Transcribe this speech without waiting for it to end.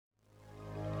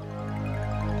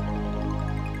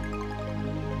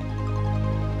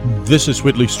This is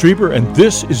Whitley Strieber, and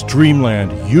this is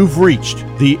Dreamland. You've reached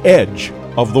the edge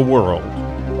of the world.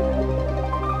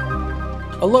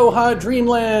 Aloha,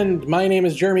 Dreamland. My name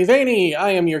is Jeremy Vaeni.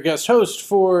 I am your guest host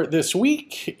for this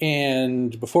week.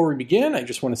 And before we begin, I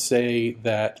just want to say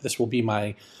that this will be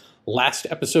my last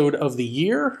episode of the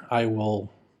year. I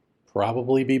will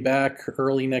probably be back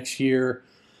early next year.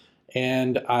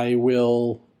 And I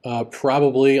will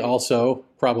probably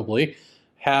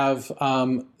have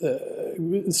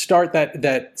start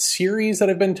that series that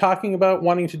I've been talking about,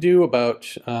 wanting to do about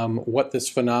what this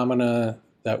phenomena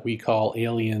that we call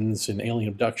aliens and alien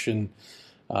abduction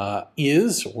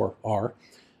is or are,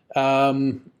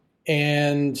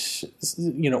 and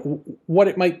what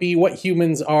it might be, what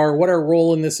humans are, what our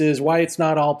role in this is, why it's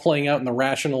not all playing out in the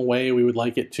rational way we would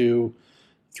like it to,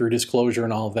 through disclosure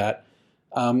and all of that.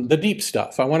 The deep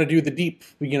stuff. I want to do the deep,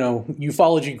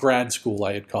 ufology grad school,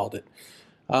 I had called it.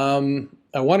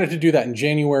 I wanted to do that in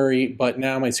January, but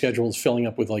now my schedule is filling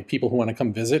up with people who want to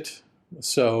come visit.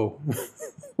 So,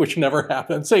 which never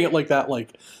happened. I'm saying it like that,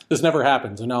 like this never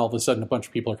happens. And now all of a sudden a bunch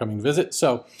of people are coming to visit.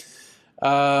 So,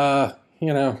 get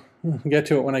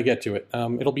to it when I get to it.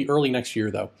 It'll be early next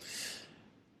year though.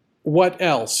 What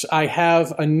else? I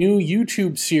have a new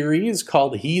YouTube series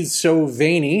called He's So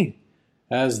Vaeni.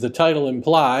 As the title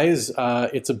implies,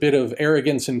 it's a bit of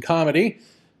arrogance and comedy.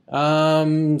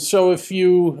 So if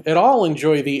you at all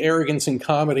enjoy the arrogance and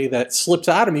comedy that slips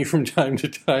out of me from time to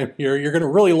time here, you're going to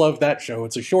really love that show.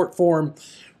 It's a short form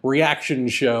reaction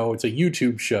show. It's a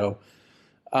YouTube show,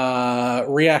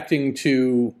 reacting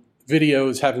to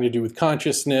videos having to do with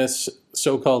consciousness,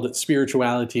 so-called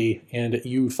spirituality, and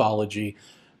ufology.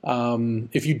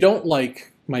 If you don't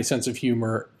like my sense of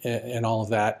humor and all of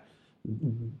that,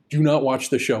 do not watch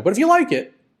the show. But if you like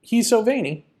it, He's So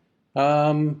Vaeni.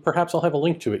 Perhaps I'll have a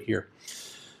link to it here.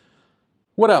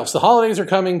 What else? The holidays are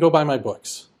coming. Go buy my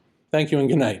books. Thank you and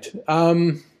good night.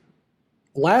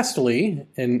 Lastly,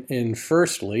 and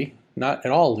firstly, not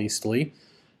at all leastly,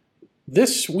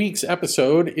 this week's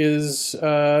episode is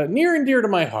near and dear to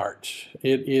my heart.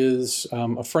 It is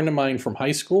a friend of mine from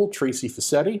high school, Tracey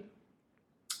Fossetti,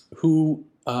 who,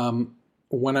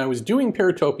 when I was doing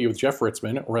Paratopia with Jeff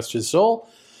Ritzmann, rest his soul,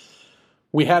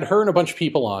 we had her and a bunch of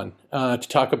people on to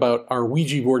talk about our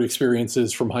Ouija board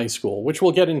experiences from high school, which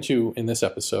we'll get into in this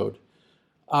episode.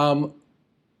 But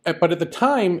at the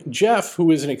time, Jeff,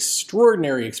 who is an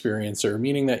extraordinary experiencer,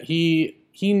 meaning that he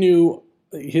knew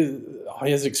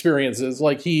his experiences,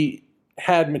 like he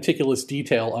had meticulous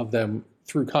detail of them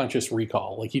through conscious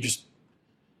recall. Like he just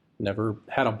never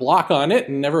had a block on it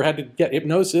and never had to get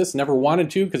hypnosis, never wanted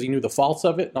to because he knew the faults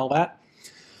of it and all that.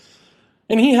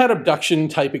 And he had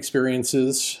abduction-type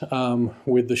experiences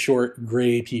with the short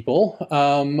gray people.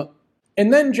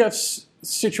 And then Jeff's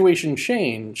situation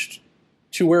changed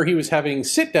to where he was having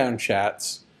sit-down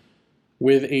chats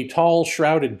with a tall,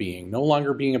 shrouded being, no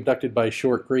longer being abducted by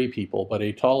short gray people, but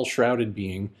a tall, shrouded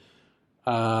being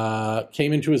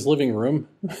came into his living room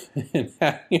and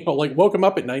woke him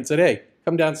up at night and said, "Hey,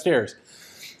 come downstairs.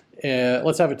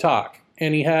 Let's have a talk."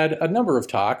 And he had a number of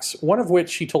talks, one of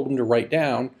which he told him to write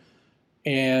down,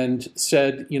 and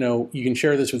said, you can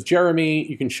share this with Jeremy,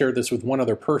 you can share this with one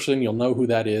other person, you'll know who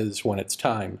that is when it's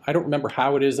time. I don't remember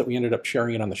how it is that we ended up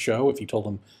sharing it on the show, if you told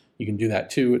him you can do that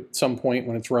too at some point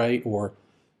when it's right, or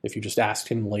if you just asked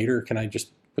him later, can I just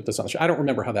put this on the show? I don't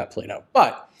remember how that played out.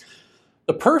 But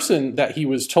the person that he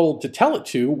was told to tell it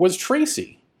to was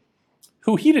Tracey,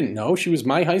 who he didn't know. She was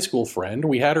my high school friend.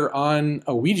 We had her on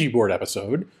a Ouija board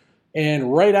episode,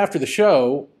 and right after the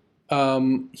show,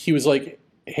 he was like,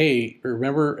 "Hey,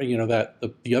 remember, that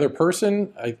the other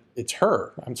person, it's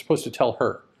her. I'm supposed to tell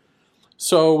her."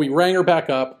 So we rang her back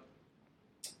up,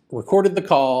 recorded the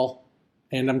call,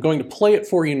 and I'm going to play it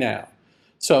for you now.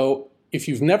 So if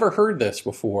you've never heard this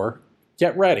before,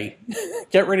 get ready.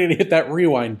 Get ready to hit that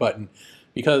rewind button,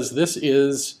 because this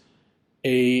is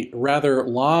a rather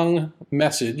long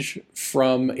message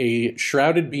from a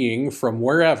shrouded being from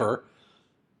wherever,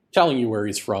 telling you where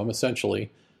he's from,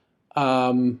 essentially.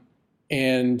 And,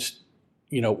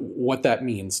 what that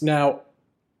means. Now,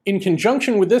 in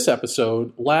conjunction with this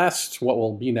episode, last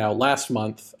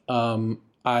month,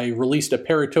 I released a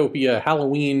Paratopia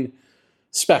Halloween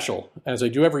special, as I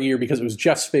do every year, because it was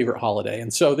Jeff's favorite holiday.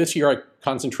 And so this year I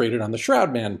concentrated on the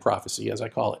Shroud Man prophecy, as I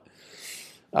call it.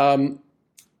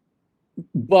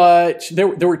 But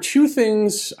there were two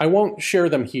things. I won't share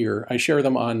them here. I share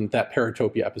them on that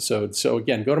Paratopia episode. So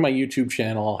again, go to my YouTube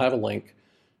channel. I'll have a link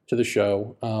to the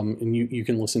show, and you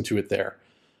can listen to it there,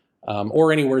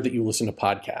 or anywhere that you listen to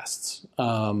podcasts.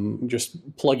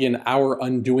 Just plug in Our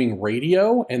Undoing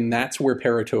Radio, and that's where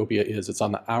Paratopia is. It's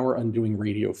on the Our Undoing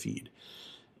Radio feed.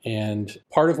 And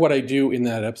part of what I do in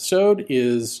that episode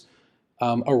is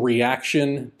a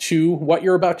reaction to what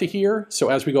you're about to hear. So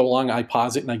as we go along, I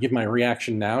pause it and I give my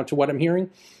reaction now to what I'm hearing.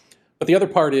 But the other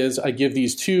part is I give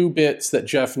these 2 bits that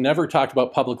Jeff never talked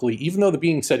about publicly, even though the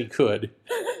being said he could.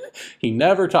 He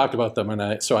never talked about them. And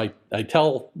I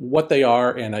tell what they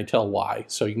are and I tell why.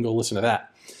 So you can go listen to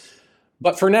that.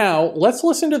 But for now, let's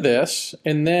listen to this.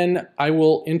 And then I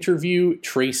will interview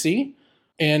Tracey.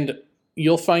 And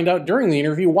you'll find out during the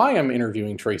interview why I'm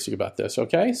interviewing Tracey about this.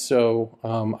 Okay? So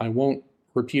I won't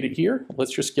repeat it here.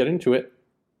 Let's just get into it.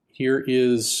 Here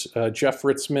is Jeff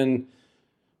Ritzmann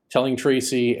telling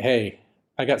Tracey, hey,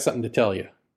 I got something to tell you.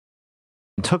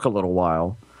 It took a little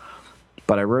while,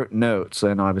 but I wrote notes,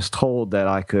 and I was told that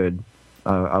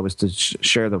I was to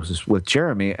share those with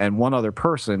Jeremy and one other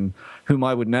person whom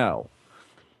I would know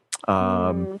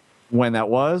when that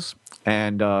was.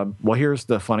 And, well, here's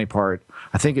the funny part.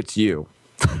 I think it's you.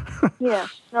 Yeah,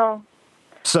 no.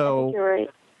 So, I think you're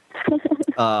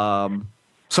right.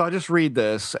 So I just read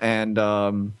this, and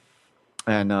so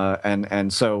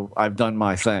I've done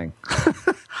my thing.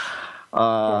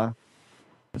 It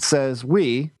says,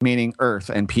 we, meaning Earth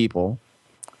and people,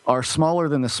 are smaller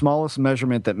than the smallest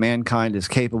measurement that mankind is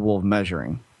capable of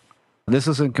measuring. This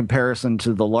is in comparison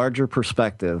to the larger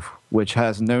perspective, which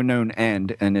has no known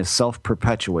end and is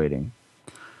self-perpetuating.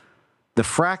 The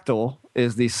fractal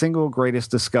is the single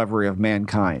greatest discovery of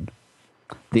mankind.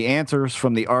 The answers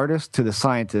from the artist to the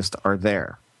scientist are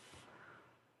there.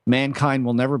 Mankind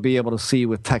will never be able to see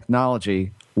with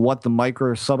technology what the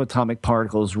micro subatomic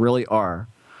particles really are,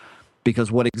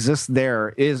 because what exists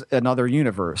there is another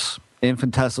universe,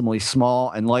 infinitesimally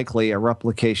small and likely a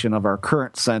replication of our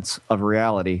current sense of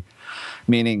reality,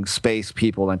 meaning space,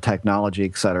 people, and technology,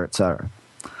 etc., etc.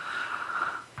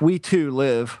 We too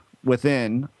live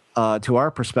within, to our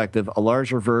perspective, a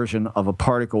larger version of a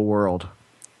particle world.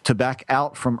 To back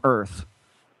out from Earth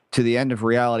to the end of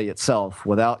reality itself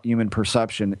without human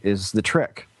perception is the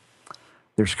trick.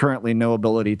 There's currently no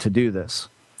ability to do this.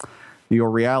 Your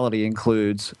reality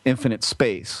includes infinite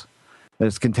space that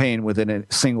is contained within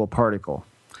a single particle.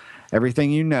 Everything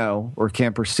you know or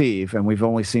can perceive, and we've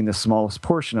only seen the smallest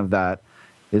portion of that,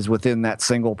 is within that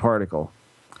single particle.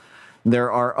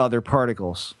 There are other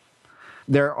particles.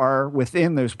 There are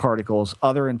within those particles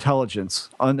other intelligence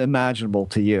unimaginable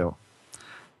to you.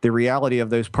 The reality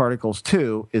of those particles,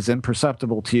 too, is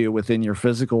imperceptible to you within your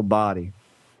physical body.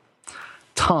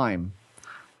 Time.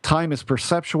 Time is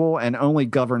perceptual and only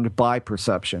governed by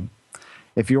perception.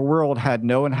 If your world had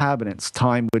no inhabitants,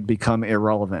 time would become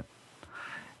irrelevant.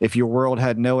 If your world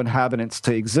had no inhabitants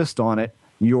to exist on it,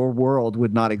 your world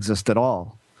would not exist at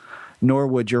all, nor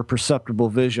would your perceptible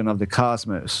vision of the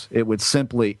cosmos. It would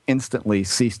simply, instantly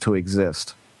cease to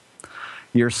exist.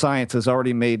 Your science has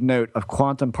already made note of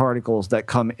quantum particles that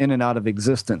come in and out of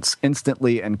existence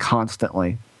instantly and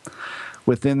constantly.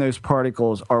 Within those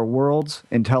particles are worlds,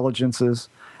 intelligences,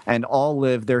 and all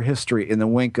live their history in the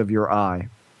wink of your eye.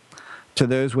 To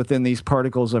those within these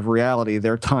particles of reality,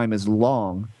 their time is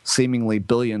long, seemingly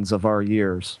billions of our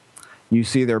years. You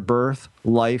see their birth,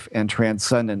 life, and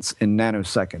transcendence in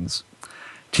nanoseconds.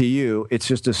 To you, it's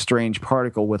just a strange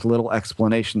particle with little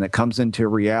explanation that comes into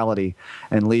reality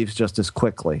and leaves just as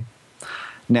quickly.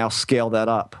 Now scale that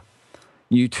up.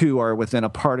 You too are within a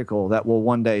particle that will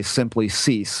one day simply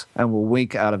cease and will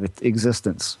wink out of its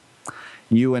existence.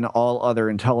 You and all other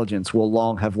intelligence will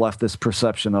long have left this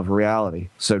perception of reality,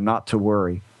 so not to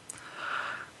worry.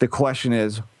 The question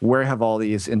is, where have all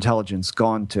these intelligence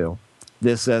gone to?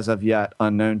 This as of yet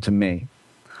unknown to me.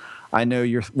 I know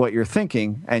what you're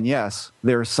thinking, and yes,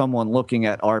 there is someone looking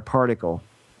at our particle,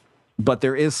 but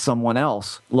there is someone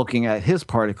else looking at his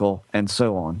particle, and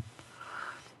so on.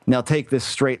 Now take this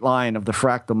straight line of the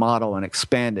fractal model and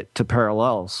expand it to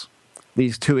parallels.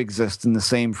 These two exist in the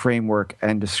same framework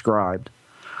and described.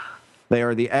 They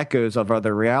are the echoes of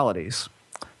other realities.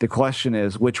 The question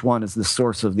is, which one is the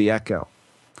source of the echo?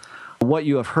 What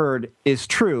you have heard is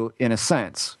true in a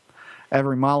sense.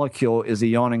 Every molecule is a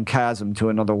yawning chasm to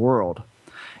another world.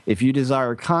 If you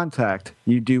desire contact,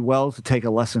 you do well to take a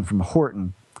lesson from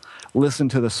Horton. Listen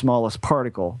to the smallest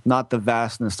particle, not the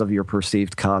vastness of your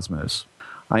perceived cosmos.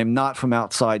 I am not from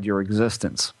outside your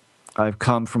existence. I have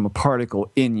come from a particle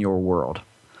in your world,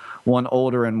 one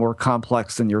older and more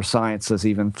complex than your science has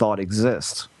even thought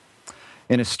exists.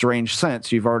 In a strange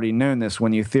sense, you've already known this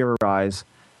when you theorize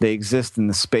they exist in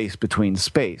the space between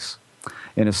space.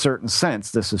 In a certain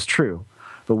sense, this is true,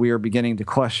 but we are beginning to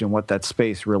question what that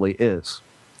space really is.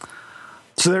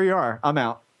 So there you are. I'm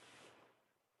out.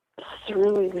 It's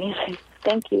really amazing.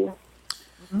 Thank you.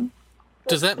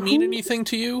 Does that mean anything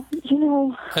to you? You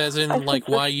know, As in, like,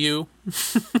 why you?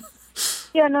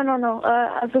 Yeah, no.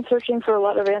 I've been searching for a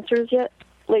lot of answers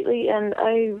lately, and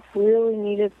I really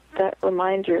needed that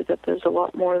reminder that there's a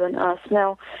lot more than us.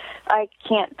 Now, I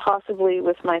can't possibly,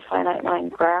 with my finite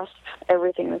mind, grasp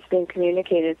everything that's being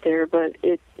communicated there, but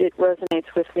it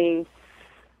resonates with me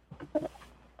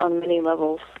on many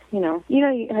levels. You know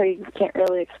how you can't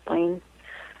really explain.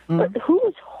 But who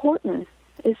is Horton?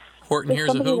 Is Horton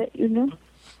here's a who? That you know?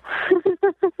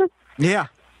 Yeah.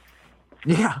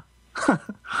 Yeah.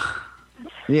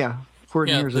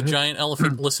 Horton here's the giant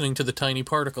elephant listening to the tiny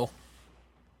particle.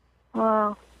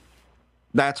 Wow.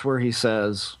 That's where he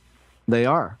says they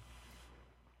are.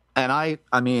 And I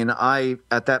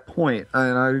at that point,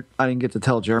 and I didn't get to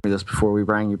tell Jeremy this before we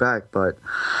rang you back, but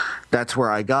that's where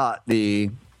I got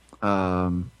the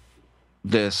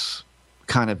this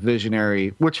kind of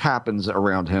visionary, which happens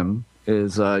around him,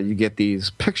 is you get these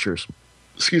pictures.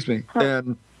 Excuse me.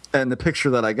 And the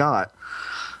picture that I got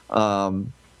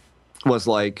was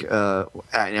like, and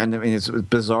I mean, it's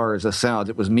bizarre as it sounds.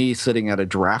 It was me sitting at a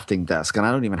drafting desk, and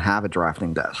I don't even have a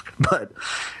drafting desk, but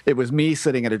it was me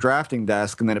sitting at a drafting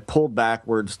desk, and then it pulled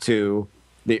backwards to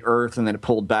the earth, and then it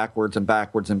pulled backwards and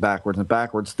backwards and backwards and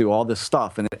backwards through all this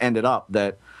stuff, and it ended up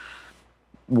that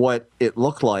what it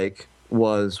looked like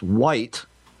was white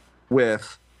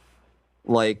with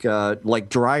like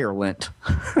dryer lint.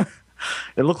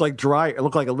 It looked like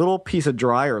a little piece of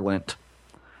dryer lint.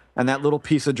 And that little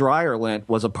piece of dryer lint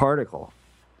was a particle.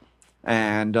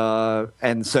 And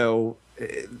so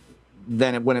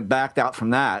then when it backed out from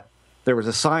that, there was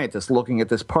a scientist looking at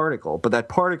this particle, but that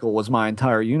particle was my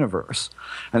entire universe.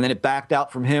 And then it backed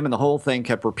out from him, and the whole thing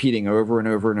kept repeating over and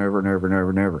over and over and over and over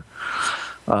and over.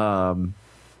 Wow.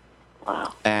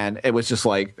 And it was just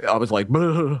like, I was like,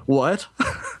 what?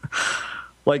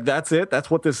 Like, that's it? That's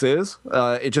what this is?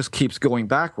 It just keeps going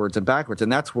backwards and backwards.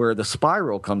 And that's where the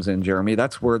spiral comes in, Jeremy.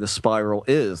 That's where the spiral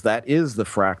is. That is the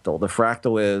fractal. The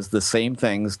fractal is the same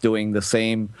things doing the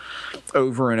same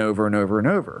over and over and over and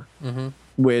over. Mm-hmm.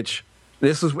 Which,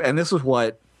 this is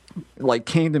what like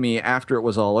came to me after it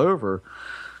was all over,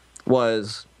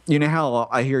 was, you know how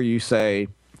I hear you say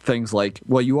things like,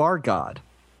 well, you are God.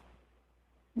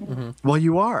 Mm-hmm. Well,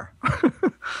 you are.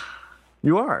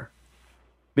 You are.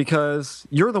 Because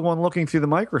you're the one looking through the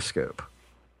microscope.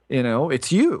 You know,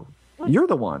 it's you. You're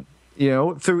the one. You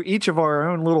know, through each of our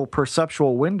own little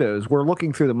perceptual windows, we're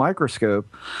looking through the microscope,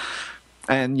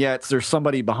 and yet there's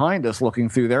somebody behind us looking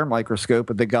through their microscope,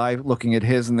 and the guy looking at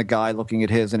his and the guy looking at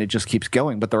his, and it just keeps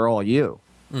going, but they're all you.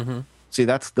 Mm-hmm. See,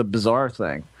 that's the bizarre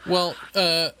thing. Well,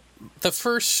 the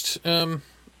first,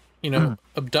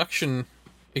 abduction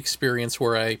experience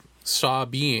where I saw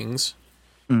beings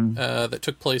that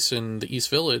took place in the East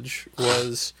Village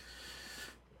was,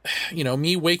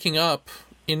 me waking up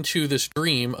into this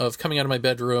dream of coming out of my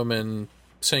bedroom and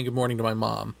saying good morning to my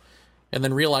mom, and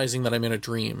then realizing that I'm in a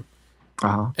dream.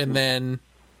 Uh-huh. And then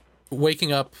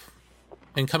waking up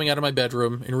and coming out of my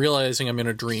bedroom and realizing I'm in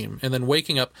a dream, and then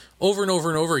waking up over and over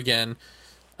and over again.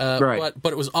 Right.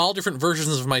 But it was all different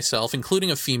versions of myself,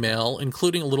 including a female,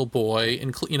 including a little boy,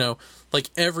 like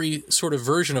every sort of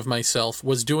version of myself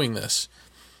was doing this.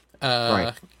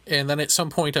 Right. And then at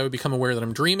some point I would become aware that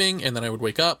I'm dreaming, and then I would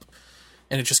wake up,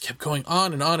 and it just kept going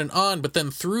on and on and on. But then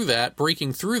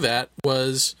breaking through that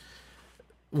was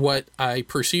what I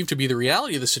perceived to be the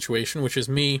reality of the situation, which is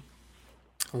me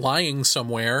lying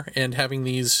somewhere and having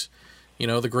these,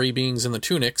 the gray beings in the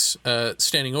tunics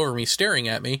standing over me, staring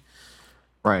at me.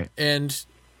 Right. And,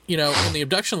 in the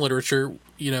abduction literature,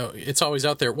 it's always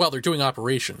out there, well, they're doing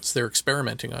operations, they're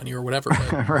experimenting on you or whatever.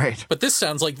 But, right. But this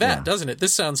sounds like that, doesn't it?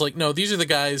 This sounds like, no, these are the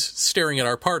guys staring at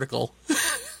our particle.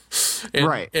 And,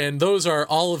 right. And those are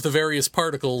all of the various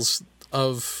particles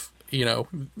of,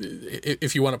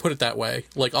 if you want to put it that way,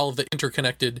 like all of the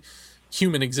interconnected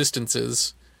human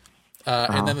existences.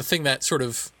 And then the thing that sort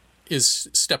of is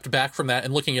stepped back from that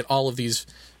and looking at all of these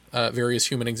various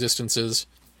human existences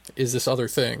is this other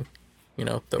thing,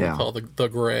 that we call the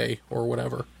gray or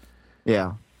whatever.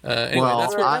 Yeah. Anyway, well,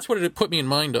 that's what it put me in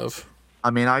mind of. I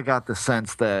mean, I got the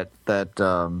sense that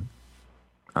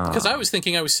because I was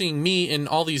thinking I was seeing me in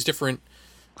all these different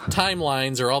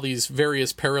timelines or all these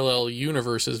various parallel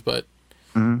universes, but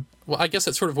well, I guess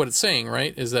that's sort of what it's saying,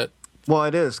 right? Is that? Well,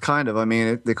 it is kind of. I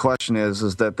mean, the question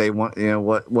is that they want,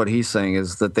 what he's saying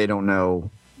is that they don't know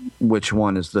which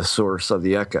one is the source of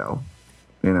the echo.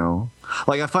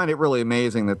 Like, I find it really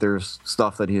amazing that there's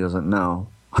stuff that he doesn't know.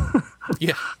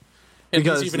 Yeah. And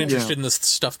because, he's even interested in this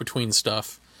stuff between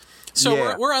stuff.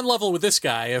 So we're on level with this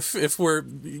guy if we're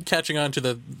catching on to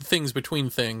the things between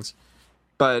things.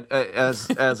 But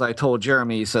as I told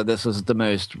Jeremy, he said this is the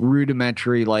most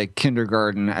rudimentary, like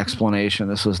kindergarten explanation.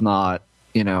 This was not,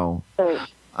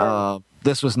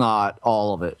 this was not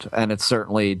all of it, and it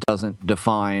certainly doesn't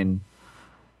define,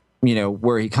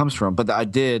 where he comes from. But I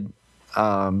did.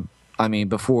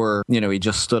 Before, he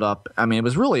just stood up. It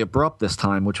was really abrupt this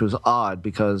time, which was odd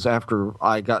because after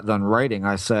I got done writing,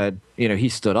 I said, he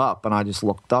stood up, and I just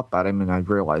looked up at him and I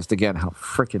realized again how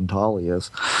freaking tall he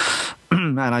is.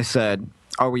 And I said,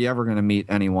 are we ever going to meet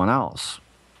anyone else?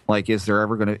 Like, is there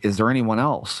anyone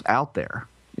else out there,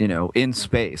 in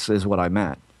space is what I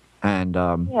meant. And,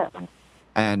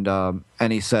 and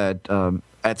he said,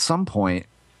 at some point,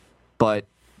 but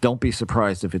don't be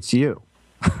surprised if it's you.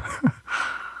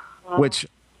 Which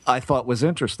I thought was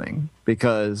interesting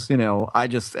because,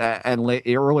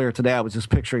 earlier today I was just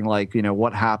picturing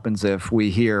what happens if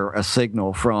we hear a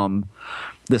signal from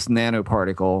this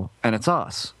nanoparticle and it's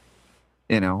us,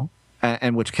 in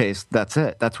which case that's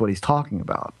it. That's what he's talking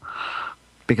about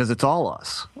because it's all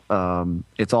us.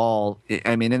 It's all,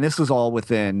 and this is all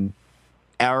within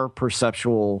our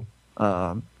perceptual,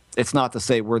 it's not to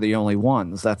say we're the only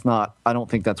ones. I don't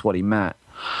think that's what he meant.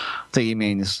 I think he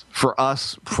means for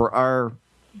us, for our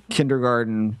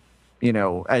kindergarten,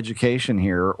 education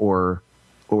here or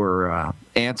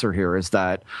answer here is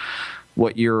that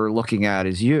what you're looking at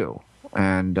is you,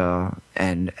 and there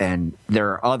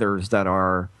are others that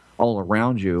are all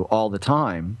around you all the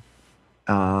time,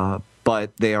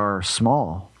 but they are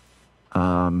small.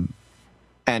 And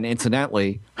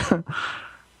incidentally,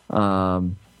 I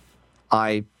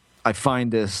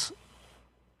find this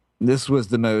was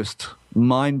the most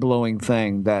mind-blowing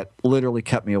thing that literally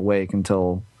kept me awake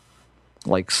until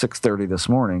like 6:30 this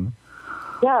morning.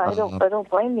 Yeah, I don't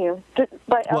blame you.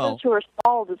 By others who are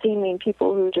small, does he mean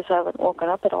people who just haven't woken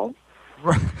up at all?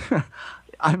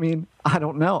 I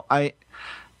don't know. One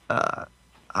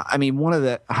of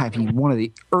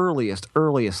the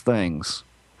earliest things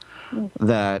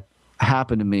that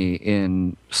happened to me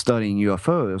in studying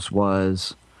UFOs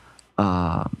was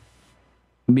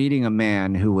meeting a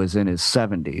man who was in his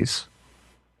 70s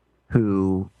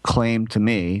who claimed to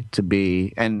me to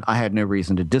be, and I had no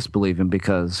reason to disbelieve him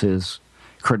because his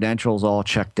credentials all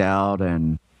checked out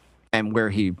and where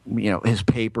he, his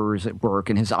papers at work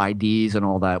and his IDs and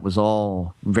all that was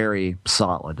all very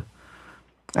solid.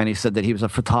 And he said that he was a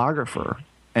photographer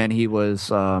and he was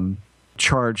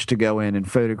charged to go in and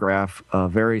photograph a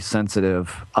very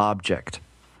sensitive object.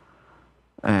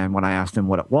 And when I asked him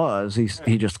what it was,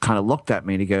 he just kind of looked at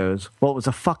me and he goes, well, it was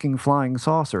a fucking flying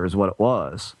saucer is what it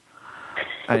was.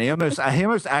 And he almost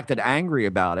acted angry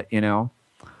about it, And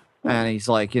he's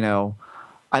like, I'm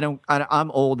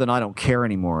old and I don't care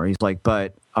anymore. He's like,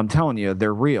 but I'm telling you,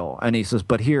 they're real. And he says,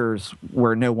 but here's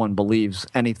where no one believes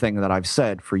anything that I've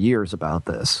said for years about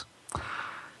this.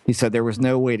 He said there was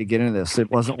no way to get into this.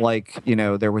 It wasn't like,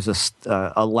 there was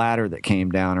a ladder that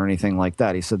came down or anything like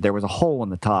that. He said there was a hole in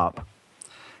the top.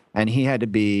 And he had to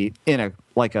be in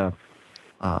like a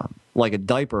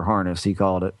diaper harness, he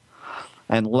called it,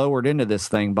 and lowered into this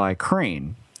thing by a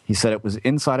crane. He said it was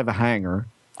inside of a hangar.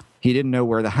 He didn't know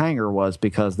where the hangar was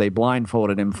because they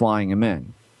blindfolded him flying him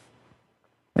in.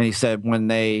 And he said when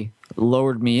they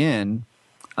lowered me in,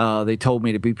 they told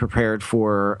me to be prepared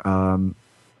for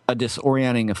a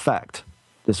disorientating effect.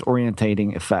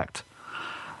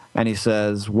 And he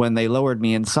says when they lowered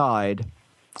me inside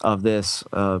of this,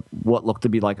 what looked to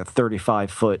be like a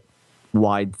 35-foot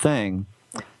wide thing,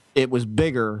 it was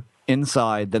bigger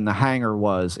inside than the hangar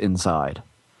was inside,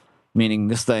 meaning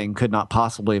this thing could not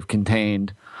possibly have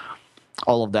contained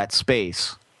all of that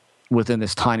space within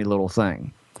this tiny little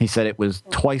thing. He said it was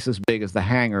twice as big as the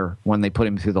hangar when they put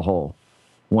him through the hole,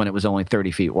 when it was only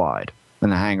 30 feet wide. And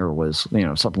the hangar was,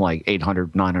 something like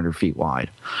 800, 900 feet wide.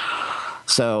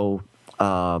 So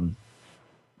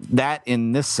that,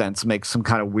 in this sense, makes some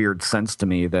kind of weird sense to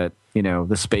me that,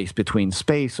 the space between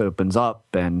space opens up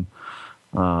and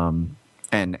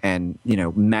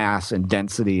mass and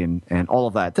density and all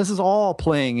of that. This is all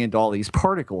playing into all these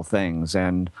particle things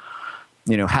and,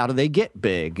 how do they get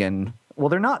big? And, well,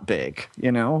 they're not big,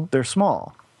 they're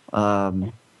small.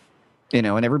 And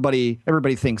everybody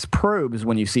thinks probes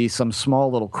when you see some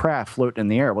small little craft floating in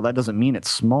the air. Well, that doesn't mean it's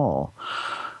small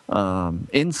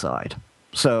inside.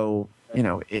 So,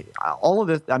 all of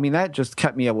this, that just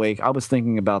kept me awake. I was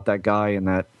thinking about that guy in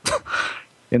that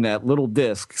in that little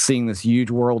disc, seeing this huge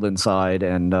world inside,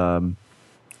 and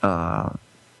I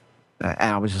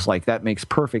was just like, that makes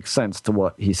perfect sense to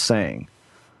what he's saying.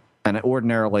 And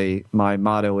ordinarily, my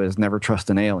motto is never trust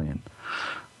an alien,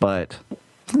 but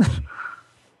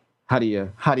how do you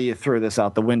throw this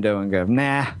out the window and go,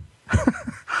 nah?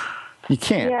 You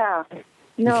can't.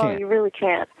 No, you really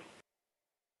can't.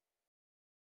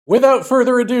 Without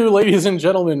further ado, ladies and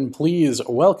gentlemen, please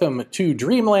welcome to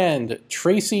Dreamland,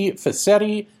 Tracey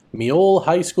Fossetti, me ol'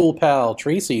 high school pal.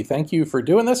 Tracey, thank you for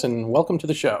doing this, and welcome to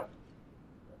the show.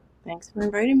 Thanks for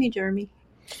inviting me, Jeremy.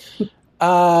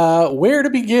 Where to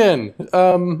begin?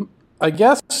 I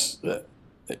guess,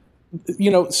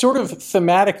 sort of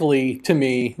thematically to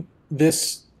me,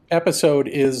 this episode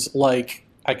is like,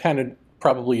 I kind of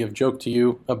probably have joked to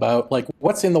you about, like,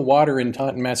 what's in the water in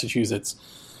Taunton, Massachusetts.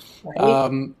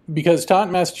 Right. Because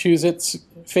Taunton, Massachusetts,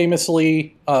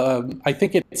 famously, I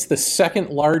think it's the second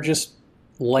largest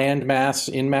land mass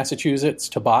in Massachusetts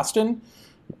to Boston,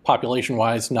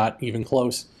 population-wise, not even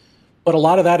close. But a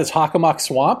lot of that is Hockomock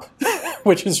Swamp,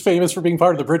 which is famous for being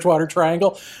part of the Bridgewater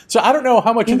Triangle. So I don't know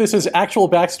how much of this is actual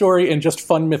backstory and just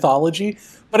fun mythology,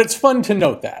 but it's fun to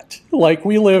note that. Like,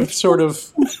 we lived sort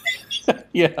of...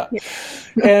 yeah.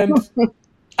 And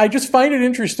I just find it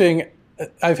interesting.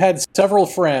 I've had several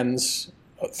friends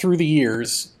through the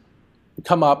years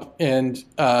come up and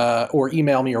or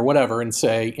email me or whatever and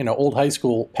say, old high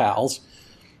school pals,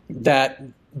 that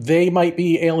they might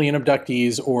be alien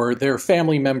abductees, or their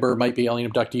family member might be alien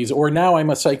abductees, or now I'm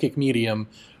a psychic medium,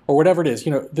 or whatever it is.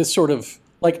 This sort of,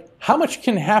 like, how much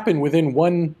can happen within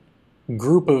one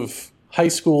group of high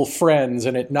school friends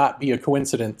and it not be a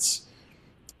coincidence?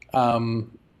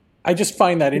 I just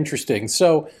find that interesting.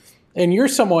 So, and you're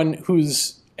someone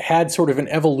who's had sort of an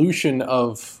evolution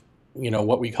of,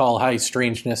 what we call high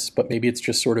strangeness, but maybe it's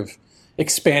just sort of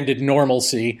expanded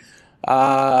normalcy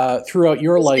throughout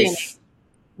your life.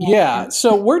 Yeah.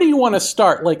 So where do you want to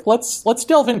start? Like, let's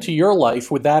delve into your life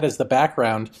with that as the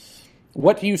background.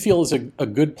 What do you feel is a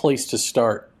good place to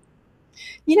start?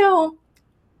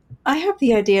 I have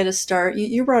the idea to start.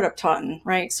 You brought up Taunton,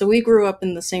 right? So we grew up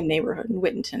in the same neighborhood in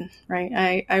Whittington,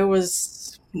 right? I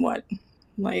was,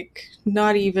 like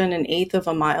not even an eighth of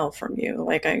a mile from you.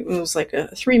 It was like a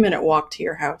 3-minute walk to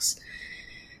your house.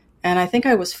 And I think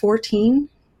I was 14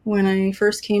 when I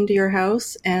first came to your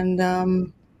house.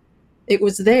 And it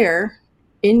was there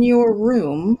in your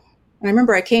room. I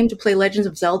remember I came to play Legends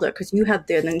of Zelda because you had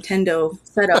the Nintendo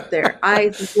set up there.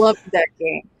 I loved that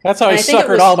game. That's how I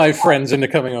suckered all my friends into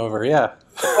coming over, yeah.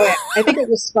 Oh, yeah. I think it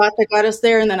was Scott that got us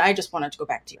there, and then I just wanted to go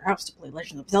back to your house to play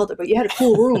Legends of Zelda. But you had a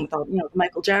cool room with all, the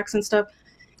Michael Jackson stuff.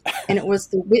 And it was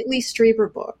the Whitley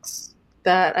Strieber books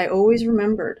that I always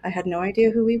remembered. I had no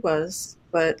idea who he was,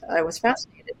 but I was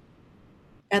fascinated.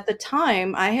 At the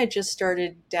time, I had just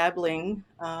started dabbling.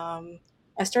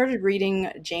 I started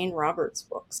reading Jane Roberts'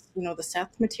 books, the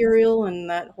Seth material and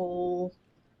that whole...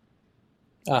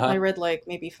 I read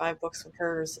maybe 5 books of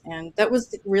hers, and that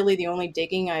was really the only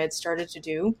digging I had started to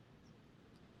do.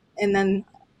 And then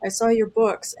I saw your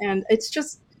books, and it's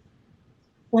just,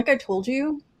 like I told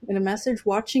you in a message,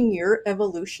 watching your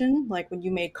evolution, like when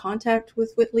you made contact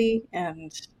with Whitley,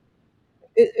 and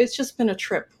it's just been a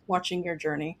trip watching your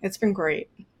journey. It's been great.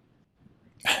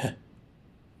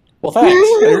 Well, thanks.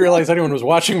 I didn't realize anyone was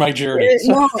watching my journey.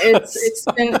 No,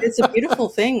 it's a beautiful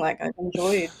thing. I've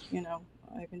enjoyed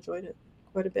it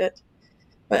quite a bit.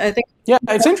 But I think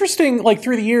it's interesting. Like,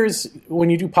 through the years,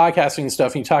 when you do podcasting and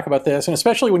stuff, and you talk about this, and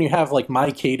especially when you have like my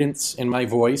cadence in my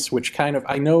voice, which kind of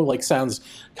I know sounds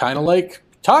kind of like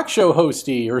talk show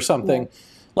hosty or something.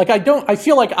 Yeah. I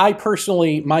feel like I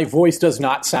personally, my voice does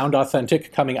not sound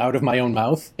authentic coming out of my own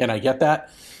mouth, and I get that,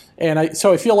 and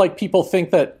so I feel like people think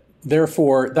that.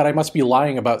 Therefore, that I must be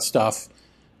lying about stuff,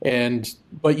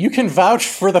 but you can vouch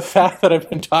for the fact that I've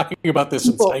been talking about this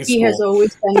since high school. He has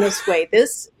always been this way.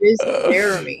 This is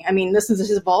Jeremy. I mean, this is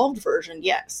his evolved version,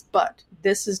 yes, but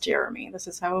this is Jeremy. This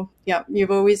is how. Yeah, you've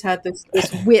always had this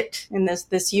wit and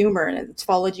this humor, and it's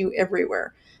followed you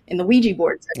everywhere in the Ouija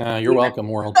board. You're welcome,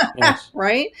 world. Yes.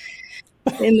 Right.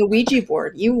 In the Ouija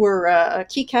board, you were a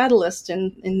key catalyst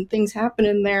in things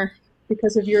happening there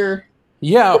because of your.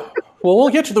 Yeah, well, we'll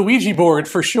get to the Ouija board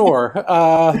for sure.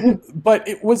 But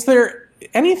was there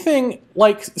anything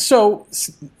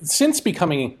since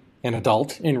becoming an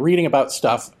adult and reading about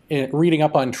stuff, reading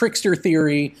up on trickster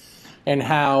theory and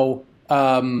how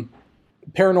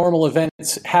paranormal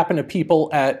events happen to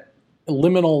people at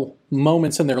liminal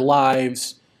moments in their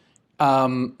lives,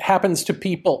 happens to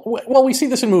people. Well, we see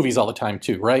this in movies all the time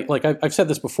too, right? Like I've said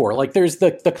this before. Like there's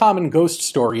the common ghost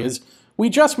story is, we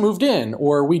just moved in,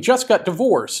 or we just got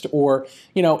divorced, or,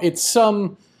 it's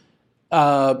some,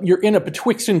 you're in a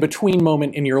betwixt and between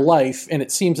moment in your life, and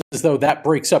it seems as though that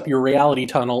breaks up your reality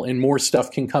tunnel and more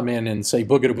stuff can come in and say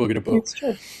boogada boogada boo. It's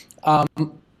true.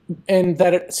 And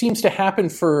that it seems to happen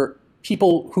for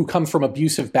people who come from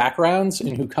abusive backgrounds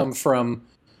and who come from,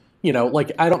 I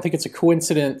don't think it's a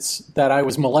coincidence that I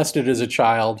was molested as a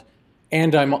child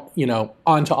and I'm,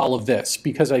 onto all of this,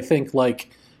 because I think like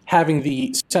having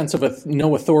the sense of a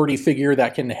no authority figure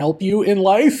that can help you in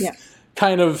life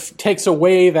kind of takes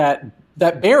away that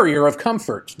barrier of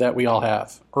comfort that we all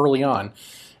have early on.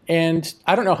 And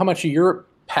I don't know how much of your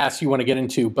past you want to get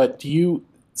into, but do you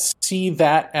see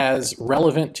that as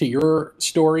relevant to your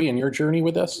story and your journey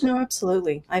with this? No,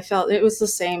 absolutely. I felt it was the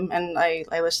same, and I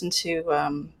listened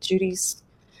to Judy's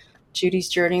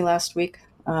journey last week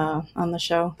on the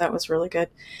show. That was really good.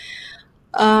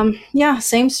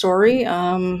 Same story.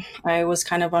 I was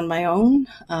kind of on my own.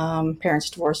 Parents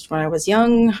divorced when I was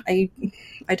young. I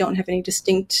don't have any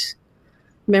distinct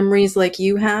memories like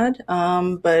you had,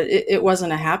 but it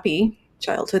wasn't a happy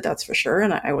childhood, that's for sure.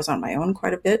 And I was on my own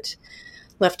quite a bit,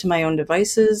 left to my own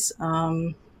devices.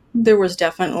 There was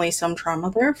definitely some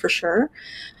trauma there for sure.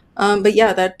 But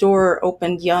yeah, that door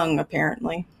opened young,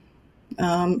 apparently.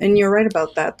 And you're right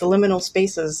about that. The liminal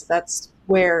spaces, that's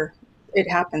where it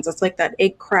happens. It's like that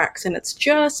egg cracks, and it's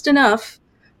just enough,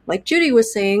 like Judy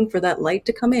was saying, for that light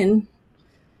to come in.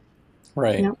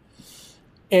 Right. Yeah.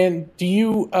 And do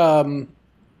you, I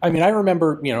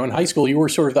remember, in high school, you were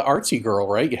sort of the artsy girl,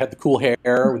 right? You had the cool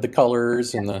hair with the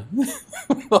colors and the,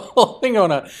 the whole thing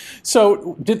going on.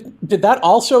 So did that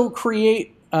also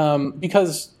create,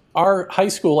 because our high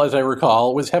school, as I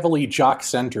recall, was heavily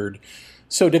jock-centered.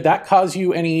 So did that cause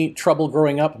you any trouble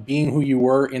growing up being who you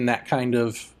were in that kind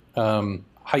of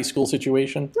high school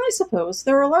situation? I suppose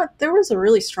there was a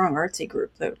really strong artsy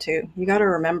group though too. You got to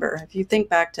remember, if you think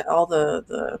back to all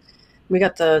we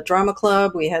got the drama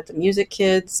club, we had the music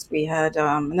kids, we had,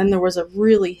 and then there was a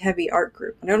really heavy art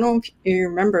group. I don't know if you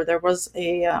remember, there was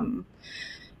an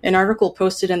article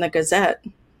posted in the Gazette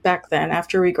back then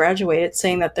after we graduated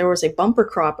saying that there was a bumper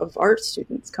crop of art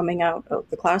students coming out of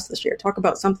the class this year. Talk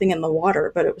about something in the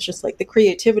water, but it was just like the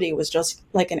creativity was just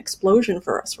like an explosion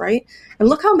for us, right? And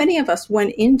look how many of us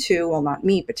went into, well, not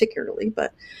me particularly,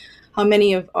 but how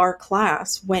many of our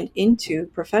class went into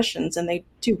professions and they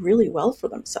do really well for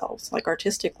themselves, like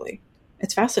artistically.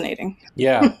 It's fascinating.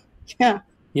 Yeah. Yeah.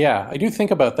 Yeah, I do think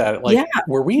about that. Like,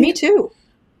 were we? Me too.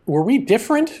 Were we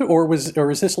different, or is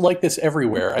this like this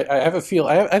everywhere? I have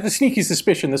a sneaky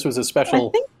suspicion this was a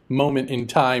special moment in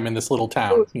time in this little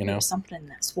town. Something in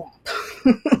that swamp.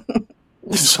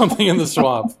 Something in the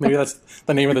swamp. Maybe that's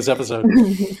the name of this episode.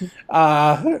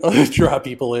 Draw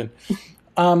people in.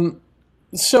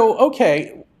 So,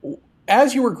 okay,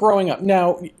 as you were growing up,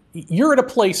 now you're at a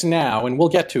place now, and we'll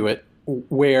get to it,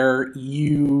 where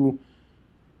you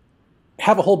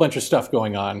have a whole bunch of stuff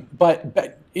going on.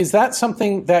 But is that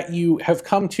something that you have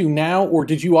come to now, or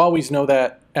did you always know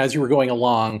that as you were going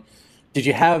along? Did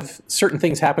you have certain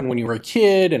things happen when you were a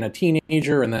kid and a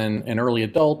teenager and then an early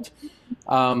adult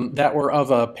that were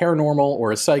of a paranormal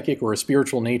or a psychic or a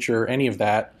spiritual nature, any of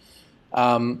that,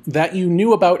 that you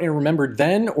knew about and remembered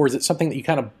then, or is it something that you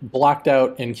kind of blocked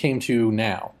out and came to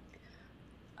now?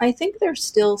 I think there's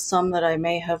still some that I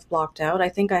may have blocked out. I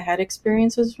think I had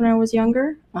experiences when I was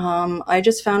younger. I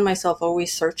just found myself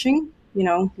always searching,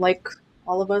 like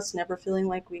all of us, never feeling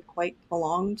like we quite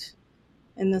belonged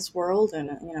in this world.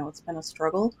 And, it's been a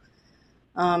struggle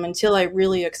until I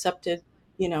really accepted,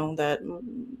 that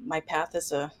my path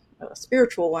is a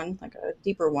spiritual one, like a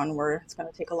deeper one where it's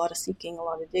going to take a lot of seeking, a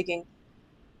lot of digging.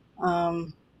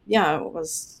 It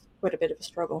was quite a bit of a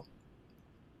struggle.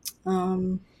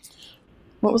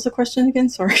 What was the question again?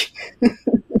 Sorry.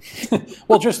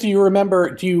 Well, just do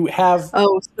you have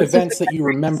events that you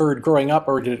remembered growing up,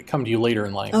 or did it come to you later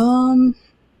in life?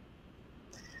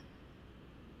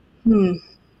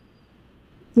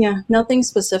 Yeah, nothing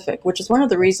specific, which is one of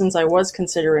the reasons I was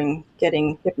considering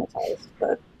getting hypnotized,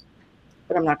 but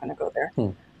I'm not going to go there.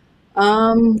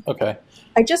 Okay.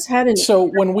 I just had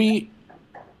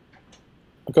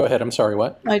Go ahead. I'm sorry,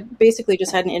 what? I basically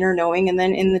just had an inner knowing, and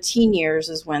then in the teen years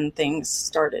is when things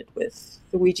started with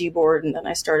the Ouija board, and then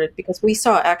I started, because we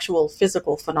saw actual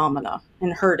physical phenomena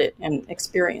and heard it and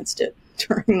experienced it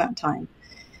during that time.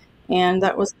 And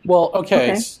that was... Well,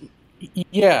 okay.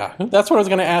 Yeah, that's what I was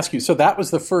going to ask you. So that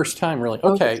was the first time, really?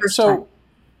 Okay, so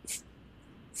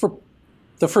for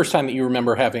the first time that you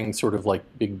remember having sort of like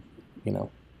big,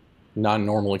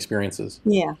 non-normal experiences.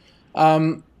 Yeah.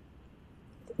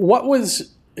 What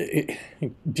was...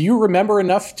 Do you remember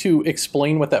enough to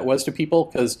explain what that was to people?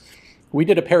 Because we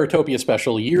did a Paratopia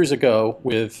special years ago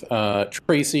with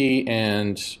Tracey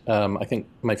and I think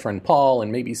my friend Paul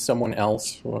and maybe someone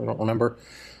else. I don't remember.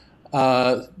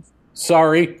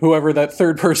 Sorry, whoever that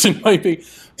third person might be.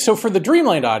 So for the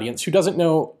Dreamland audience who doesn't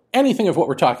know anything of what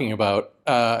we're talking about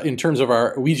in terms of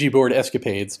our Ouija board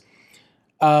escapades,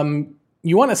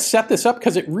 you want to set this up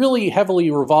because it really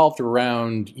heavily revolved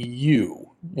around you.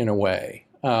 in a way,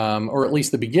 or at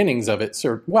least the beginnings of it.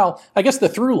 So, well, I guess the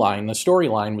through line, the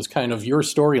storyline was kind of your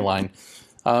storyline.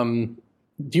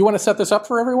 Do you want to set this up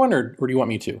for everyone, or do you want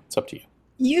me to? It's up to you.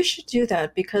 You should do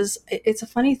that, because it's a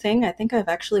funny thing. I think I've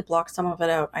actually blocked some of it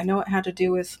out. I know it had to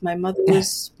do with my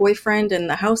mother's boyfriend, and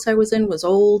the house I was in was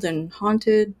old and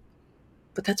haunted.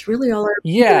 But that's really all I remember.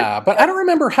 Yeah, but I don't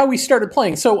remember how we started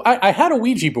playing. So I had a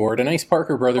Ouija board, a nice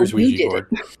Parker Brothers Ouija board.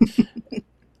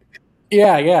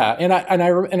 Yeah,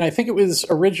 and I think it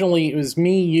was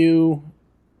me, you,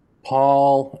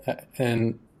 Paul,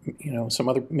 and some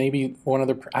other, maybe one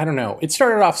other. I don't know. It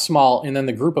started off small, and then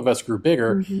the group of us grew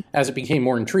bigger as it became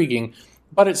more intriguing.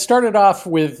 But it started off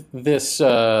with this,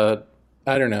 I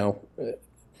don't know,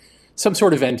 some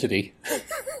sort of entity,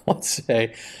 let's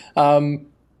say.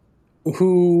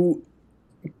 Who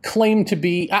claimed to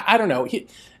be, I don't know,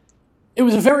 it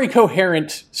was a very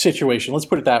coherent situation, let's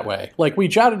put it that way. Like, we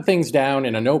jotted things down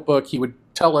in a notebook. He would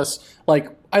tell us,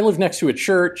 like, I lived next to a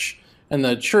church, and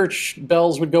the church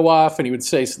bells would go off, and he would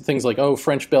say things like, oh,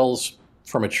 French bells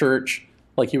from a church.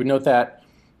 Like, he would note that.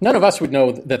 None of us would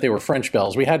know that they were French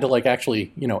bells. We had to, like,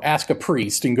 actually, ask a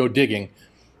priest and go digging.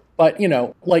 But,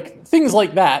 like, things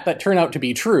like that turn out to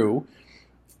be true.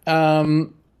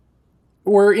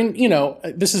 Or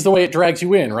this is the way it drags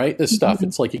you in, right? This stuff.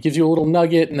 It's like it gives you a little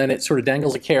nugget, and then it sort of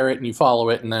dangles a carrot, and you follow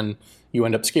it, and then you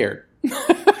end up scared.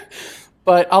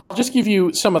 But I'll just give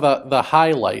you some of the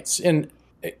highlights. And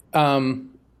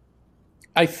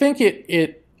I think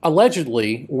it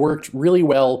allegedly worked really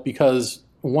well because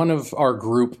one of our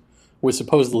group was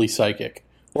supposedly psychic,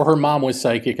 or her mom was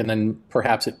psychic, and then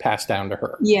perhaps it passed down to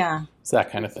her. Yeah. It's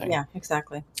that kind of thing. Yeah,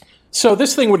 exactly. So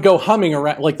this thing would go humming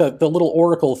around, like the little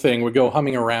oracle thing would go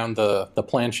humming around the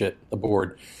planchet, the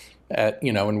board, and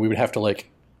we would have to, like,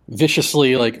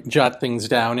 viciously, like, jot things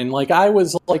down. And, like, I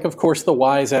was, like, of course, the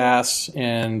wise ass,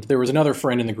 and there was another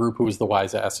friend in the group who was the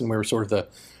wise ass, and we were sort of the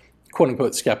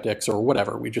quote-unquote skeptics or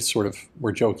whatever. We just sort of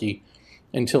were jokey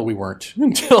until we weren't,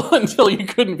 until you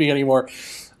couldn't be anymore.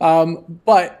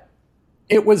 But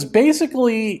it was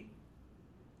basically,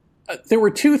 there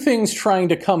were two things trying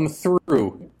to come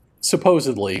through,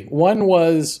 supposedly. One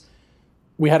was,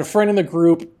 we had a friend in the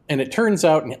group, and it turns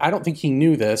out, and I don't think he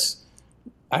knew this,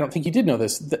 I don't think he did know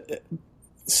this,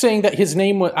 saying that his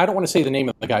name was, I don't want to say the name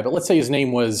of the guy, but let's say his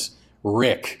name was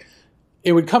Rick.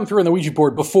 It would come through on the Ouija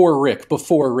board before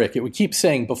Rick. It would keep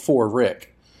saying before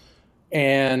Rick.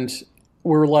 And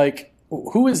we're like,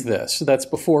 who is this that's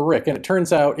before Rick? And it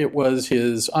turns out it was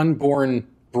his unborn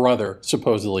brother,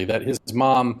 supposedly, that his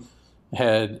mom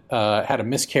had had a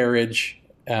miscarriage,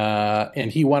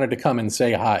 and he wanted to come and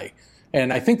say hi.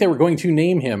 And I think they were going to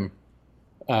name him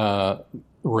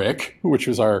Rick, which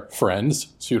was our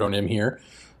friend's pseudonym here.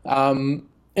 And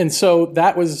so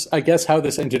that was, I guess, how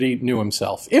this entity knew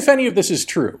himself. If any of this is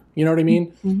true, you know what I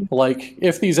mean? Mm-hmm. Like,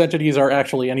 if these entities are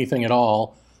actually anything at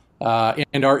all,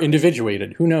 and are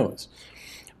individuated, who knows?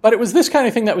 But it was this kind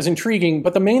of thing that was intriguing.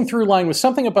 But the main through line was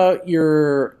something about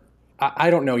your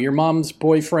mom's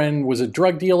boyfriend was a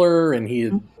drug dealer, and he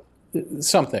had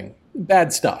something.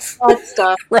 Bad stuff. Bad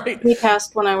stuff. Right. He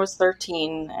passed when I was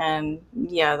 13, and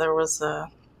yeah, there was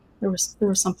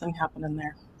something happening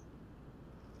there.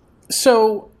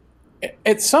 So,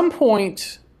 at some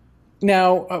point,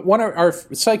 now one of our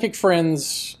psychic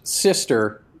friend's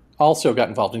sister also got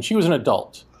involved, and she was an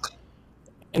adult.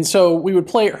 And so we would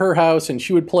play at her house, and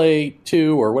she would play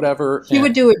too, or whatever. She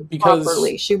would do it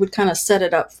properly. She would kind of set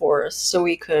it up for us so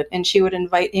we could, and she would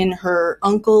invite in her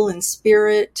uncle in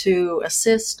spirit to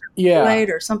assist, right,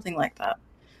 or something like that.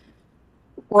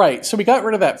 Right. So we got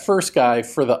rid of that first guy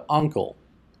for the uncle,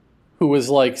 who was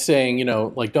like saying,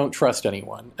 like, don't trust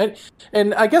anyone.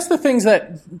 And I guess the things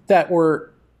that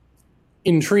were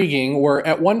intriguing were,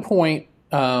 at one point,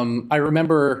 I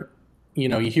remember, you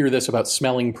hear this about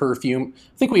smelling perfume.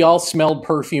 I think we all smelled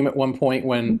perfume at one point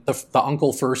when the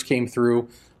uncle first came through,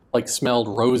 like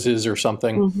smelled roses or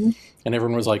something. Mm-hmm. And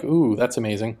everyone was like, ooh, that's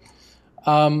amazing.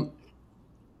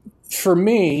 For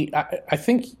me, I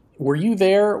think, were you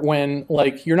there when,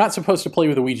 like, you're not supposed to play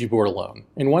with a Ouija board alone?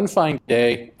 And one fine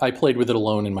day, I played with it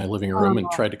alone in my living room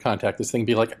and tried to contact this thing,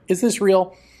 be like, is this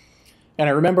real? And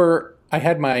I remember I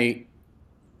had my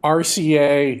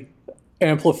RCA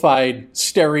amplified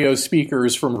stereo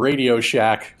speakers from Radio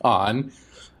Shack on,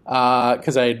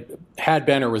 because I had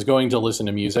been or was going to listen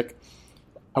to music.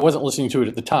 I wasn't listening to it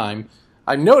at the time.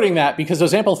 I'm noting that because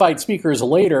those amplified speakers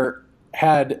later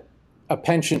had a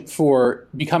penchant for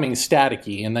becoming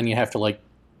staticky, and then you have to, like,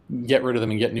 get rid of them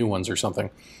and get new ones or something.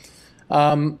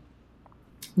 But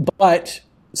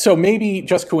so maybe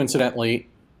just coincidentally,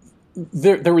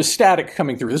 there was static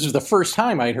coming through. This was the first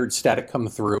time I'd heard static come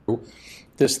through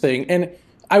this thing. And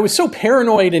I was so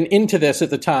paranoid and into this at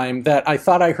the time that I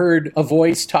thought I heard a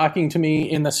voice talking to me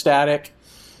in the static.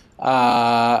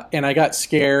 And I got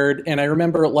scared. And I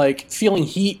remember like feeling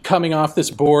heat coming off this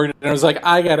board. And I was like,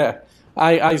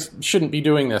 I shouldn't be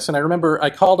doing this. And I remember I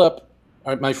called up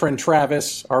my friend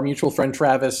Travis, our mutual friend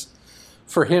Travis,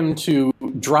 for him to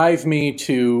drive me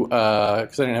to,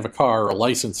 because I didn't have a car or a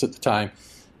license at the time,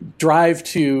 drive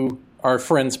to our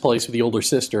friend's place with the older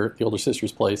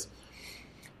sister's place,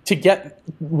 to get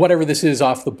whatever this is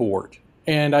off the board.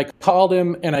 And I called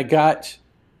him and I got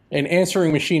an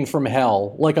answering machine from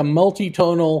hell, like a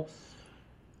multitonal,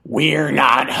 "We're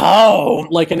not home,"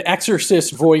 like an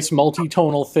Exorcist voice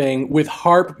multitonal thing with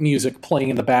harp music playing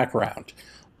in the background.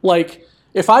 Like,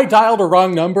 if I dialed a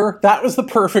wrong number, that was the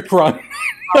perfect wrong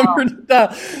number to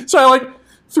dial. So I like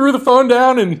threw the phone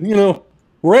down and,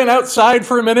 ran outside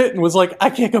for a minute and was like,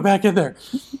 I can't go back in there.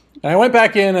 And I went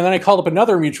back in, and then I called up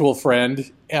another mutual friend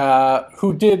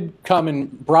who did come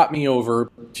and brought me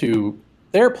over to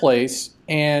their place,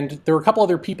 and there were a couple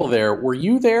other people there. Were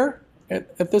you there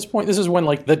at this point? This is when,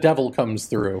 like, the devil comes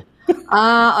through.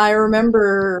 I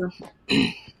remember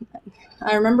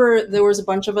there was a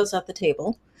bunch of us at the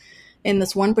table. In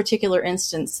this one particular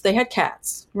instance, they had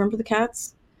cats. Remember the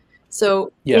cats?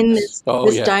 So yes. In this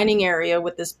dining area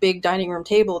with this big dining room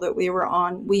table that we were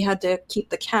on, we had to keep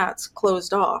the cats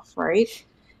closed off, right?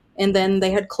 And then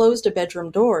they had closed a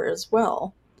bedroom door as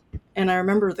well. And I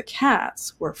remember the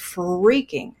cats were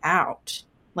freaking out,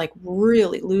 like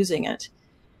really losing it.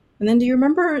 And then do you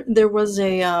remember there was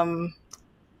a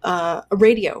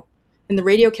radio? And the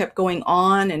radio kept going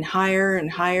on and higher,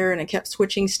 and it kept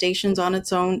switching stations on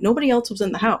its own. Nobody else was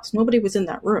in the house. Nobody was in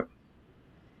that room.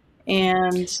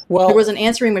 And there was an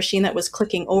answering machine that was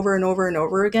clicking over and over and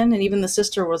over again. And even the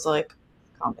sister was like,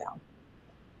 calm down.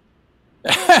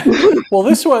 Well,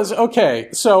 this was, okay,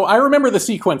 so I remember the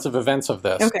sequence of events of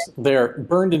this. Okay. They're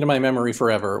burned into my memory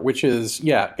forever, which is,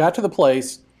 got to the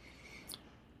place.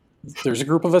 There's a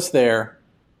group of us there.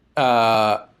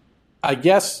 I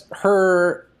guess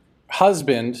her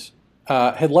husband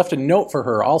had left a note for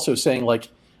her also saying, like,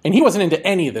 and he wasn't into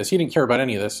any of this. He didn't care about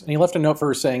any of this. And he left a note for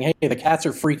her saying, hey, the cats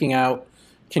are freaking out.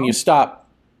 Can you stop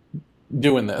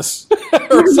doing this?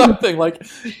 Or something. Like,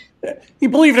 he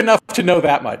believed enough to know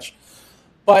that much.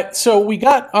 But so we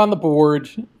got on the board,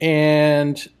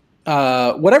 and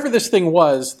whatever this thing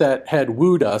was that had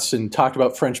wooed us and talked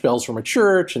about French bells from a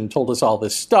church and told us all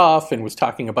this stuff and was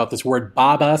talking about this word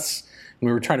babas, and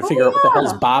we were trying to figure out what the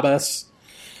hell's babas.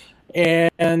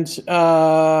 And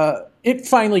it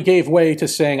finally gave way to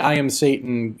saying, I am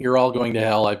Satan, you're all going to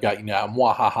hell, I've got you now,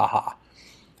 mwahahaha.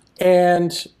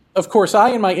 And, of course, I,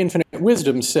 in my infinite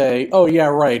wisdom, say, oh, yeah,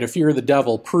 right, if you're the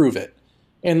devil, prove it.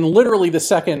 And literally the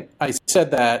second I said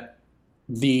that,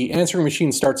 the answering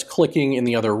machine starts clicking in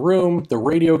the other room, the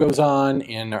radio goes on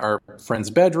in our friend's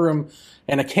bedroom,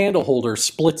 and a candle holder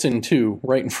splits in two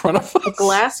right in front of us. A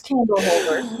glass candle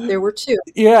holder. There were two.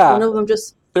 Yeah. One of them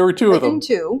just there were two of them.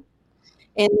 Two.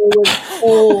 And there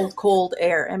was cold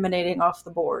air emanating off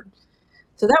the board.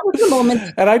 So that was the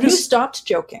moment you stopped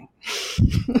joking.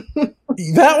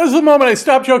 That was the moment I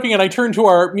stopped joking, and I turned to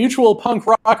our mutual punk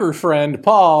rocker friend,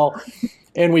 Paul,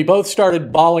 and we both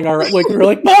started bawling we were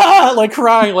like, ah, like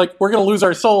crying, like we're going to lose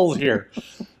our souls here.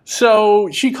 So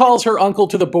she calls her uncle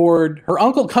to the board. Her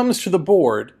uncle comes to the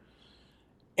board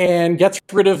and gets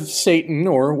rid of Satan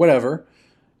or whatever.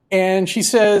 And she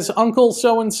says, Uncle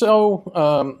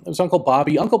so-and-so, it was Uncle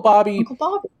Bobby. Uncle Bobby,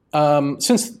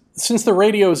 since the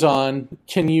radio's on,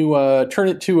 can you turn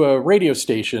it to a radio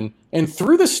station? And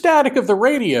through the static of the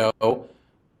radio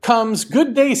comes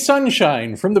Good Day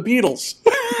Sunshine from the Beatles.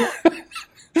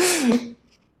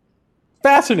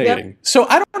 Fascinating. Yep. So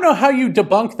I don't know how you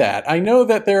debunk that. I know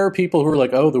that there are people who are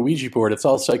like, oh, the Ouija board, it's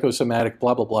all psychosomatic,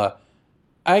 blah, blah, blah.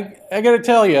 I got to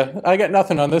tell you, I got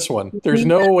nothing on this one. There's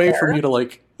no way for me to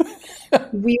like...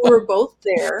 We were both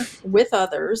there with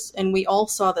others, and we all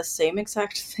saw the same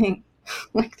exact thing.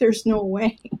 Like, there's no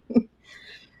way.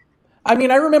 I mean,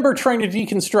 I remember trying to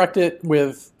deconstruct it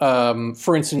with,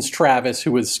 for instance, Travis,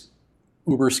 who was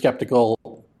uber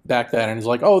skeptical back then, and was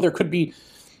like, oh, there could be,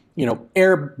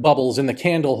 air bubbles in the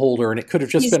candle holder, and it could have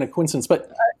just been a coincidence.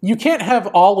 But you can't have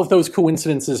all of those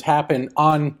coincidences happen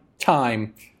on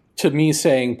time to me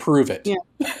saying, prove it. Yeah.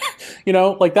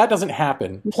 Like that doesn't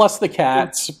happen. Plus the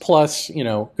cats, plus,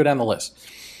 go down the list.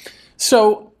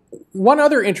 So one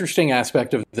other interesting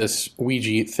aspect of this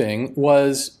Ouija thing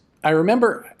was, I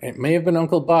remember, it may have been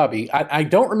Uncle Bobby. I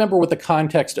don't remember what the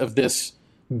context of this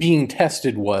being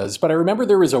tested was, but I remember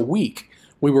there was a week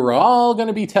we were all going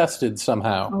to be tested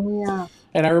somehow. Oh, yeah.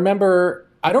 And I remember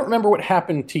I don't remember what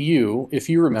happened to you, if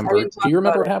you remember. Do you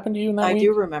remember what happened to you in that week? I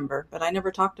do remember, but I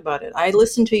never talked about it. I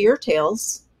listened to your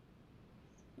tales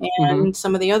and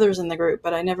some of the others in the group,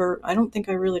 but I don't think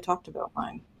I really talked about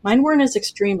mine. Mine weren't as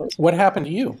extreme as... What happened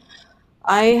to you?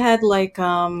 I had like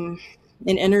an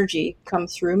energy come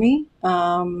through me.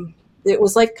 It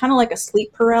was like kind of like a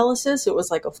sleep paralysis. It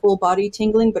was like a full body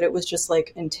tingling, but it was just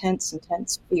like intense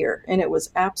fear. And it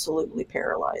was absolutely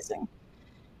paralyzing.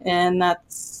 And that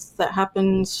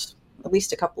happened at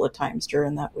least a couple of times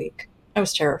during that week. I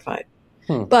was terrified.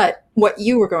 But what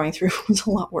you were going through was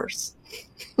a lot worse.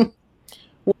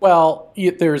 Well,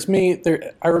 there's me.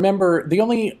 I remember the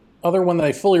only other one that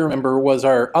I fully remember was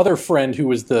our other friend who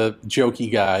was the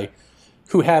jokey guy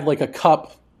who had like a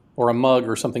cup or a mug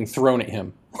or something thrown at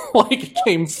him. Like it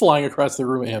came flying across the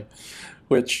room at him,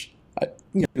 which,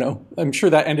 I'm sure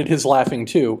that ended his laughing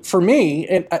too. For me,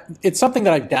 it's something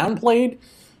that I've downplayed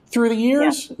through the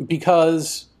years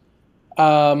because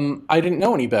I didn't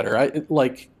know any better.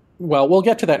 Well, we'll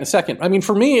get to that in a second. I mean,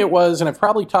 for me it was, and I've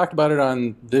probably talked about it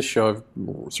on this show, I've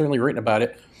certainly written about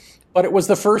it, but it was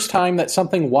the first time that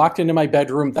something walked into my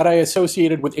bedroom that I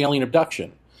associated with alien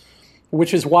abduction,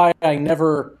 which is why I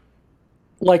never...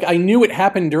 I knew it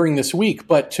happened during this week,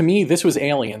 but to me, this was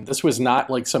alien. This was not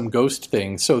like some ghost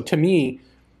thing. So to me,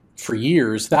 for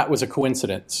years, that was a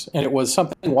coincidence. And it was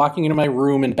something walking into my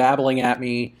room and babbling at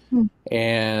me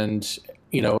and,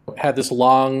 had this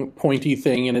long pointy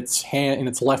thing in its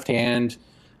left hand.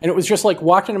 And it was just like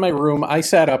walked into my room. I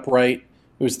sat upright.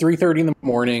 It was 3:30 in the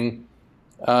morning.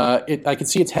 I could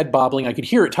see its head bobbling. I could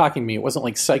hear it talking to me. It wasn't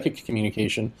like psychic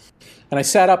communication. And I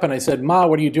sat up and I said, "Ma,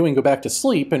 what are you doing? Go back to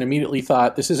sleep." And immediately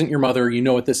thought, this isn't your mother. You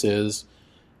know what this is.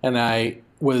 And I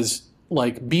was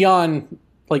beyond,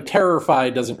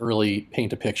 terrified doesn't really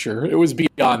paint a picture. It was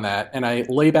beyond that. And I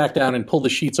lay back down and pulled the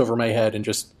sheets over my head and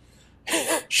just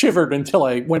shivered until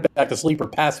I went back to sleep or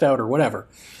passed out or whatever.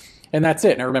 And that's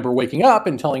it. And I remember waking up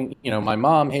and telling, my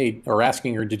mom, or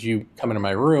asking her, "Did you come into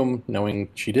my room?" knowing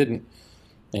she didn't.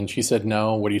 And she said,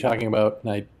 "No, what are you talking about?"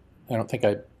 And I don't think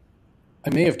I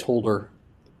may have told her.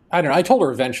 I don't know. I told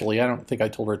her eventually. I don't think I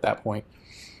told her at that point.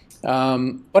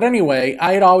 But anyway,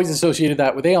 I had always associated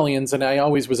that with aliens, and I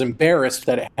always was embarrassed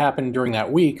that it happened during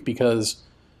that week because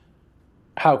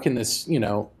how can this,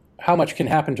 how much can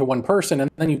happen to one person?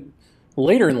 And then you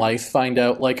later in life find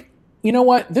out, you know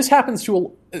what? This happens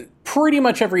to pretty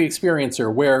much every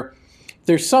experiencer where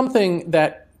there's something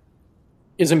that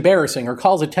is embarrassing or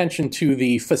calls attention to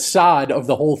the facade of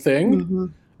the whole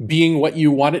thing being what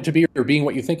you want it to be or being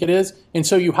what you think it is. And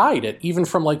so you hide it. Even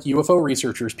from UFO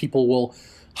researchers, people will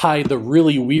hide the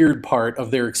really weird part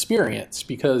of their experience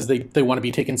because they want to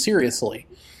be taken seriously.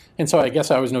 And so I guess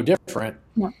I was no different.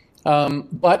 Yeah.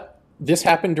 But this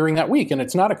happened during that week, and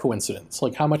it's not a coincidence.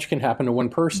 How much can happen to one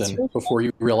person before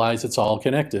you realize it's all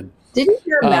connected? Didn't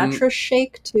your mattress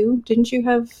shake too? Didn't you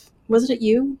have, wasn't it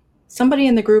you? Somebody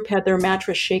in the group had their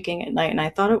mattress shaking at night, and I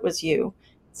thought it was you.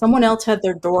 Someone else had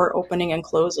their door opening and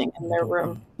closing in their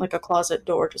room, like a closet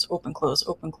door, just open, close,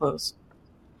 open, close.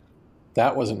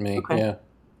 That wasn't me, yeah.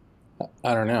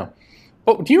 I don't know.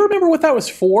 But do you remember what that was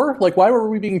for? Why were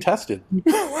we being tested?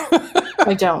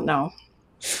 I don't know.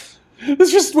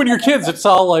 It's just when you're kids, it's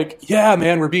all yeah,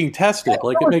 man, we're being tested.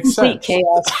 It makes sense.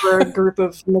 Chaos for a group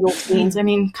of middle teens. I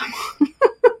mean, come on.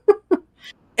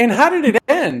 And how did it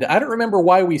end? I don't remember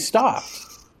why we stopped.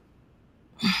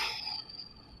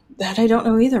 That I don't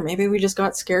know either. Maybe we just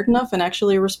got scared enough and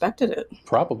actually respected it.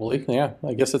 Probably, yeah.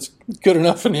 I guess it's good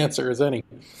enough an answer as any.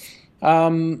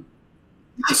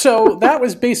 So that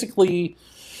was basically,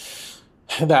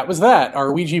 that was that.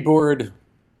 Our Ouija board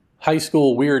high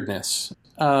school weirdness.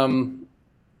 And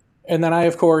then I,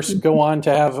 of course, go on to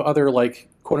have other,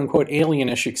 quote-unquote,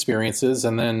 alienish experiences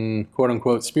and then,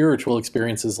 quote-unquote, spiritual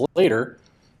experiences later.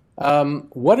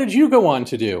 What did you go on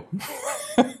to do?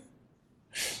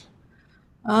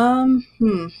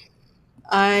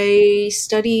 I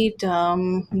studied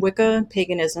Wicca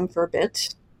paganism for a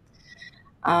bit.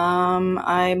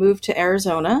 I moved to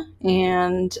Arizona,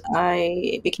 and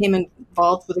I became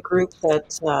involved with a group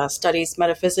that studies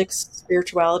metaphysics,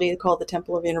 spirituality, called the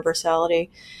Temple of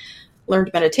Universality.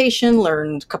 Learned meditation,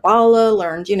 learned Kabbalah,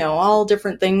 learned, all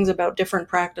different things about different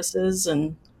practices,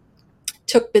 and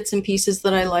took bits and pieces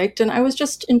that I liked, and I was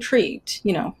just intrigued,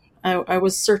 I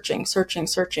was searching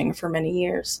for many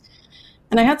years.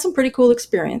 And I had some pretty cool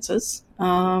experiences.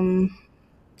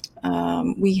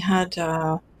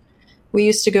 We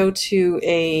used to go to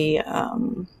a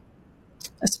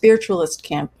spiritualist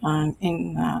camp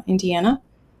in Indiana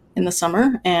in the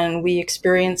summer, and we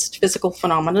experienced physical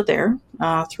phenomena there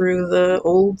through the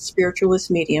old spiritualist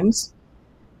mediums.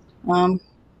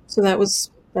 So that was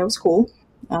cool.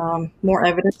 More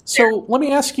evidence. So let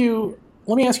me ask you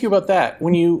about that.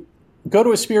 When you go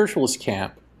to a spiritualist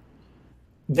camp,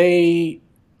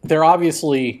 they're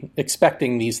obviously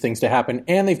expecting these things to happen,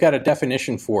 and they've got a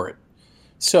definition for it.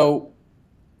 So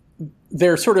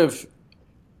they're sort of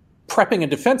prepping a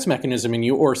defense mechanism in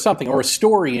you, or something, or a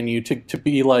story in you to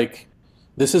be like,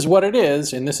 this is what it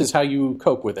is, and this is how you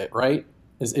cope with it, right?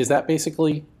 Is that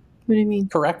basically What do you mean?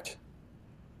 correct?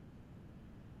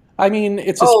 I mean,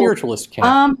 it's a spiritualist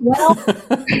camp. Well,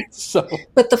 So,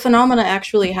 but the phenomena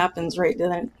actually happens right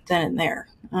then and there.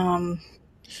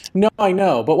 no, I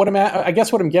know, but I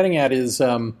guess what I'm getting at is,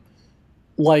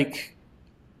 like,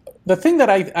 the thing that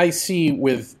I see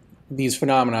with these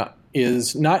phenomena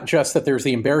is not just that there's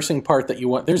the embarrassing part that you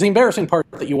want. There's the embarrassing part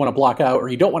that you want to block out, or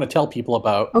you don't want to tell people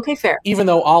about. Okay, fair. Even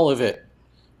though all of it.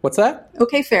 What's that?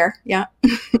 Okay, fair. Yeah.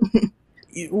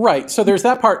 Right. So there's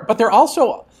that part, but there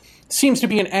also seems to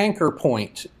be an anchor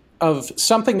point of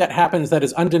something that happens that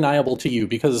is undeniable to you,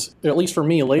 because at least for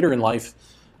me later in life,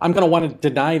 I'm going to want to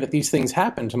deny that these things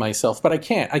happen to myself, but I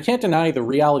can't. I can't deny the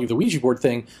reality of the Ouija board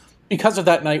thing because of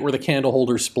that night where the candle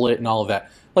holder split and all of that.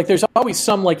 Like, there's always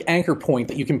some like anchor point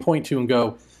that you can point to and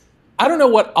go, I don't know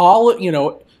what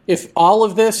if all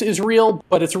of this is real,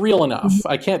 but it's real enough.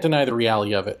 I can't deny the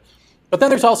reality of it. But then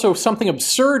there's also something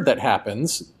absurd that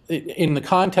happens in the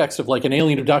context of like an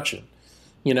alien abduction.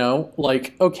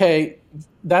 Like, okay,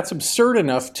 that's absurd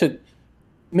enough to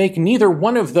make neither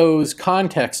one of those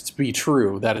contexts be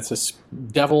true, that it's a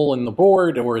devil in the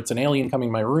board or it's an alien coming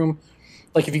in my room.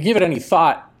 Like, if you give it any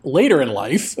thought later in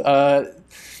life,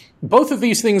 both of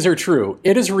these things are true.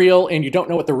 It is real, and you don't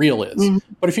know what the real is. Mm-hmm.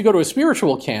 But if you go to a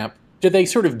spiritual camp, did they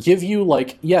sort of give you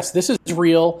like, yes, this is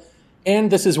real,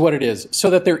 and this is what it is,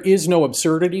 so that there is no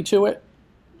absurdity to it?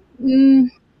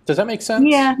 Does that make sense?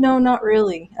 Yeah, no, not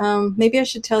really. Maybe I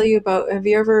should tell you about, have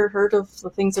you ever heard of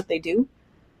the things that they do?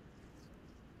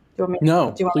 Do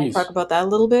you want me to talk about that a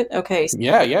little bit? Okay.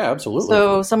 Yeah, absolutely.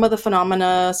 So some of the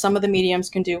phenomena, some of the mediums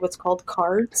can do what's called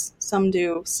cards, some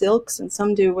do silks, and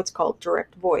some do what's called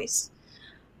direct voice.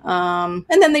 And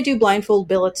then they do blindfold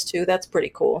billets too. That's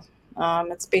pretty cool.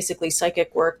 It's basically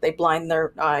psychic work. They blind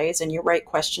their eyes and you write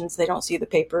questions. They don't see the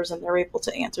papers and they're able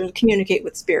to answer and communicate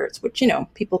with spirits, which,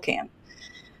 people can.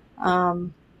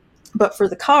 But for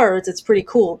the cards, it's pretty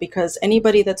cool because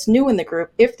anybody that's new in the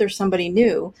group, if there's somebody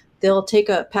new, they'll take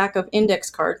a pack of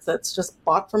index cards that's just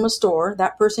bought from a store.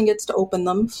 That person gets to open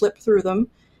them, flip through them.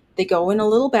 They go in a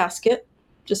little basket,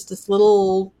 just this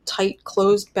little tight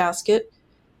closed basket.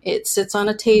 It sits on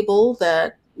a table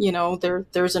that,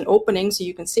 there's an opening so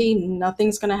you can see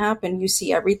nothing's going to happen. You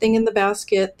see everything in the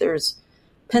basket. There's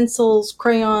pencils,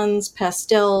 crayons,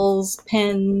 pastels,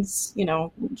 pens,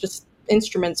 just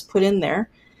instruments put in there.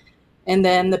 And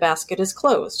then the basket is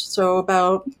closed. So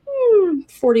about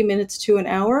 40 minutes to an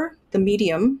hour, the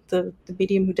medium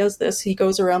who does this, he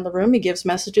goes around the room, he gives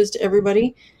messages to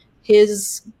everybody.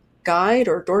 His guide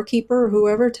or doorkeeper or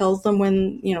whoever tells them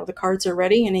when, the cards are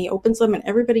ready, and he opens them and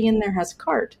everybody in there has a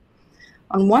card.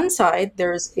 On one side,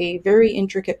 there's a very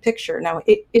intricate picture. Now,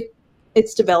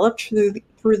 it's developed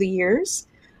through the years.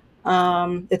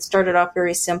 It started off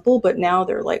very simple, but now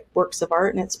they're like works of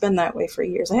art, and it's been that way for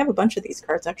years. I have a bunch of these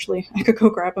cards, actually. I could go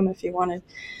grab them if you wanted.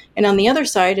 And on the other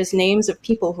side is names of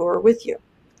people who are with you.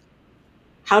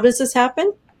 How does this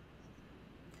happen?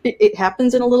 It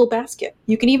happens in a little basket.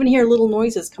 You can even hear little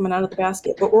noises coming out of the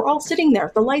basket, but we're all sitting there.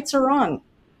 The lights are on.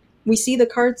 We see the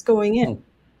cards going in.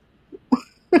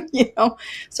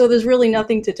 So there's really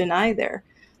nothing to deny there.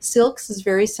 Silks is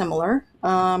very similar,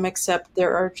 except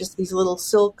there are just these little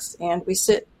silks, and we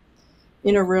sit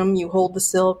in a room, you hold the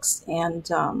silks,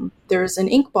 and there's an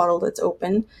ink bottle that's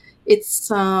open. It's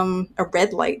a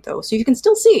red light, though, so you can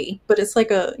still see, but it's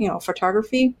like a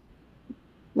photography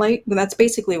light, and that's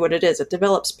basically what it is. It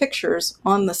develops pictures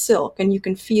on the silk, and you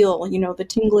can feel, the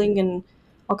tingling and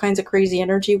all kinds of crazy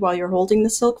energy while you're holding the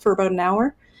silk for about an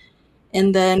hour.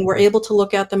 And then we're able to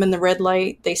look at them in the red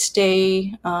light. They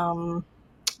stay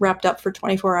wrapped up for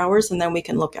 24 hours, and then we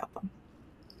can look at them.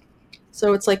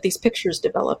 So it's like these pictures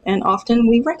develop, and often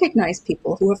we recognize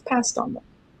people who have passed on them.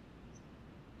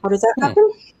 How does that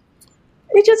happen?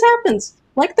 It just happens,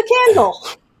 like the candle.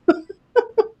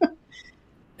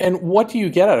 And what do you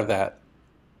get out of that?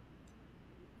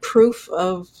 Proof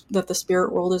that the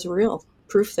spirit world is real.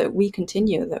 Proof that we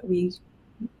continue, that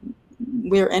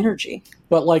we're energy.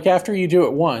 But like after you do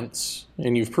it once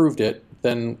and you've proved it,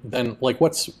 then like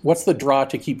what's the draw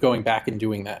to keep going back and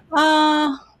doing that?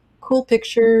 Cool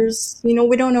pictures. We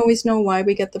don't always know why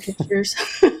we get the pictures.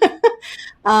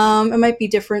 It might be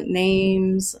different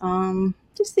names.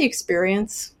 Just the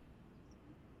experience.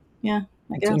 Yeah.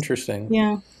 I It's guess. interesting.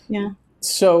 Yeah.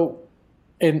 So,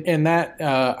 and that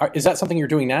is that something you're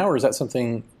doing now, or is that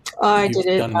something I you've did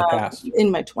it done in the past?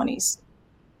 in my 20s.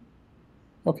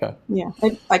 Okay. Yeah,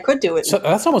 I could do it. So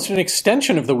that's almost an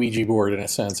extension of the Ouija board in a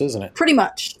sense, isn't it? Pretty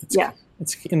much, yeah.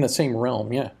 It's in the same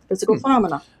realm, yeah. Physical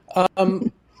phenomena.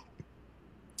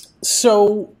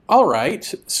 So, all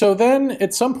right. So then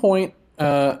at some point,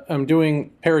 I'm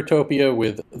doing Paratopia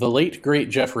with the late, great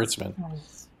Jeff Ritzmann.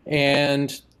 Nice.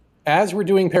 And as we're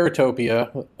doing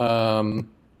Paratopia,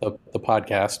 the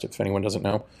podcast, if anyone doesn't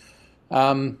know,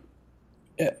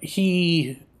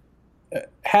 he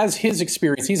has his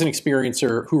experience. He's an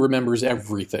experiencer who remembers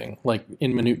everything, like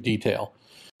in minute detail.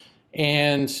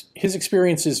 And his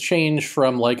experiences change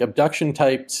from like abduction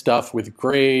type stuff with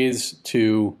grays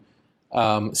to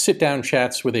sit down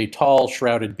chats with a tall,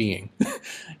 shrouded being.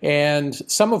 And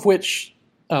some of which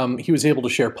he was able to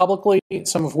share publicly,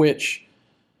 some of which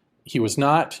he was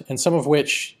not, and some of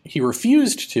which he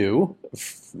refused to,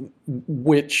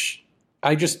 which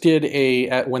I just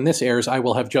did when this airs, I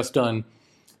will have just done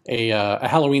a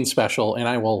Halloween special, and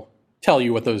I will tell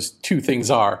you what those two things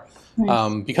are.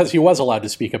 Nice. Because he was allowed to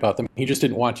speak about them. He just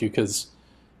didn't want to because,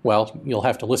 well, you'll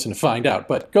have to listen to find out.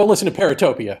 But go listen to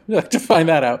Paratopia to find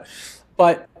that out.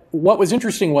 But what was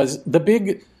interesting was the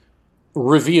big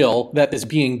reveal that this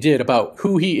being did about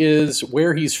who he is,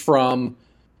 where he's from,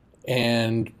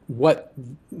 and what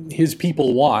his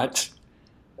people want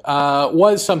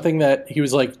was something that he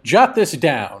was like, jot this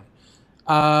down.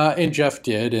 And Jeff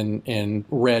did and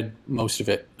read most of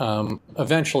it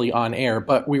eventually on air,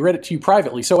 but we read it to you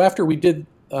privately. So after we did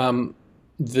the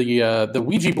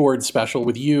Ouija board special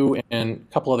with you and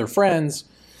a couple other friends,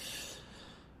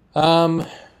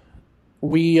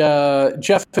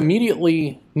 Jeff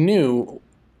immediately knew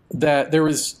that there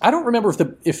was, I don't remember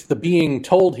if the being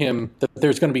told him that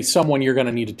there's going to be someone you're going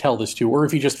to need to tell this to, or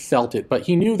if he just felt it, but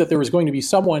he knew that there was going to be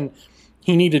someone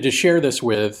he needed to share this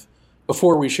with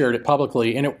before we shared it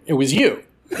publicly, and it was you.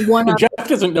 Jeff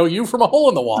doesn't know you from a hole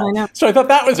in the wall. I know. So I thought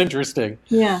that was interesting.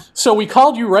 Yeah. So we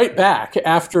called you right back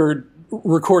after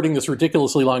recording this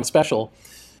ridiculously long special,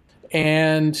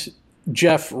 and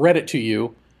Jeff read it to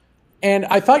you. And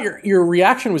I thought your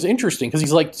reaction was interesting because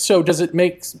he's like, so does it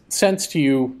make sense to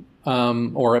you,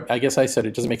 or I guess I said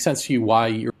it doesn't make sense to you why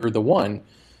you're the one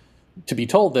to be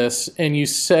told this? And you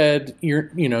said you're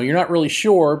not really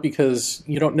sure because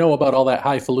you don't know about all that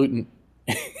highfalutin,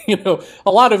 a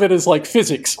lot of it is like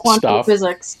physics Quantum stuff.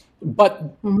 Physics. But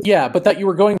yeah, but that you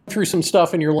were going through some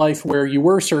stuff in your life where you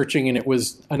were searching and it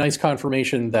was a nice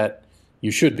confirmation that you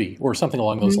should be, or something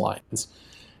along those lines.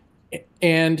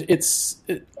 And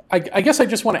I guess I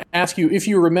just want to ask you if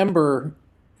you remember,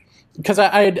 because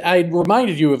I'd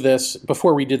reminded you of this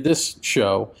before we did this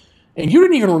show, and you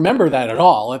didn't even remember that at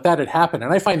all, that had happened.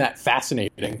 And I find that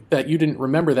fascinating that you didn't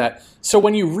remember that. So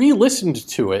when you re-listened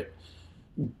to it,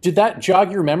 did that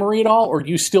jog your memory at all, or do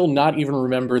you still not even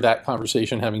remember that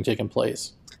conversation having taken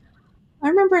place? I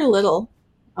remember it a little.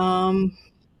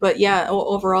 But yeah,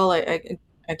 overall, I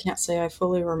can't say I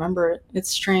fully remember it. It's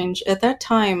strange. At that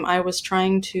time, I was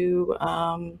trying to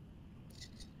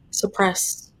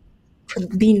suppress,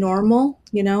 be normal,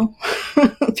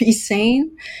 be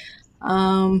sane.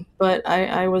 But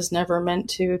I was never meant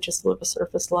to just live a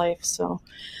surface life. So,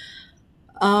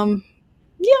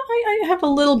 yeah, I have a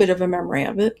little bit of a memory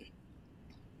of it.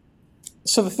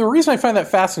 So the reason I find that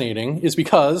fascinating is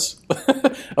because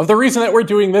of the reason that we're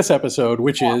doing this episode,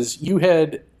 which is you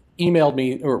had emailed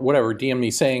me or whatever, DM'd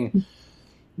me saying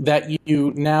that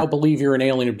you now believe you're an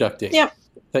alien abductee. Yep.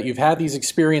 That you've had these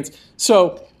experiences.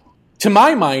 So to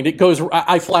my mind, it goes,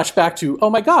 I flash back to, oh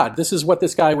my God, this is what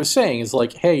this guy was saying, is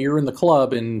like, hey, you're in the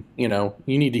club and, you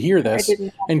need to hear this.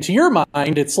 And to your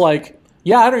mind, it's like,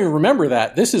 yeah, I don't even remember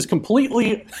that. This is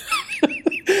completely,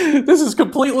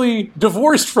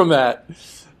 divorced from that.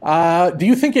 Do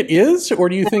you think it is, or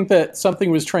do you think that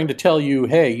something was trying to tell you,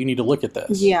 hey, you need to look at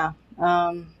this? Yeah.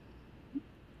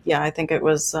 Yeah, I think it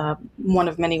was one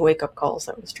of many wake-up calls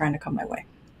that was trying to come my way.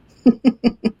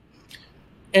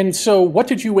 And so what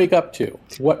did you wake up to?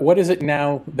 What is it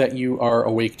now that you are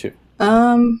awake to?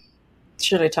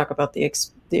 Should I talk about the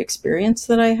experience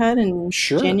that I had in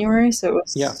January? So it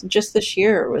was just this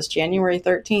year. It was January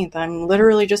 13th. I'm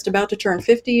literally just about to turn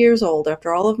 50 years old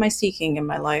after all of my seeking in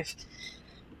my life.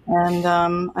 And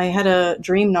I had a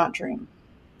dream, not dream.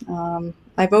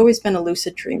 I've always been a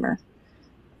lucid dreamer.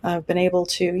 I've been able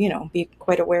to, be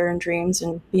quite aware in dreams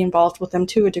and be involved with them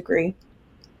to a degree.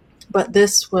 But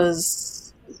this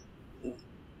was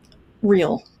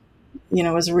real,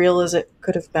 as real as it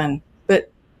could have been.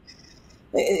 But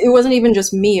it wasn't even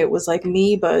just me. It was like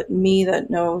me, but me that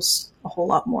knows a whole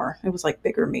lot more. It was like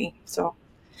bigger me. So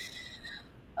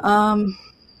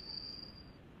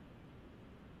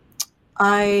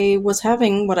I was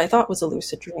having what I thought was a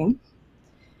lucid dream.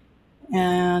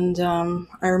 And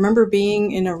I remember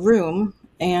being in a room,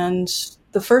 and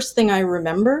the first thing I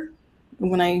remember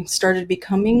when I started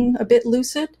becoming a bit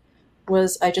lucid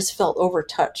was I just felt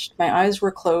overtouched. My eyes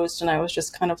were closed, and I was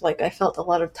just kind of like, I felt a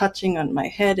lot of touching on my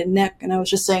head and neck, and I was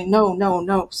just saying, no, no,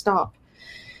 no, stop.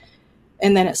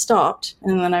 And then it stopped,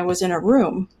 and then I was in a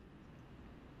room.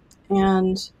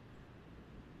 And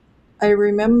I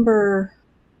remember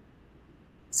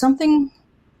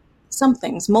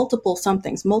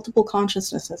multiple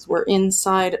consciousnesses were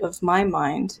inside of my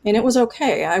mind, and it was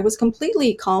okay. I was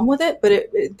completely calm with it, but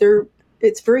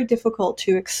it's very difficult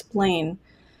to explain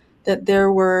that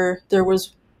there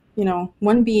was,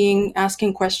 one being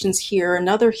asking questions here,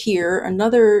 another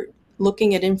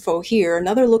looking at info here,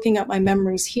 another looking at my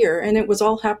memories here, and it was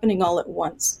all happening all at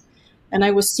once. And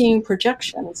I was seeing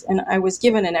projections, and I was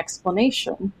given an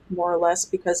explanation, more or less,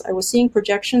 because I was seeing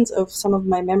projections of some of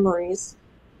my memories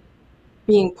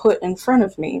being put in front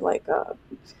of me, like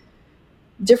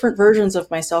different versions of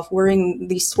myself wearing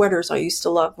these sweaters I used to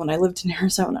love when I lived in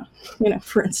Arizona,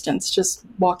 for instance, just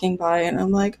walking by, and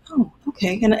I'm like, oh,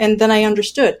 okay. And then I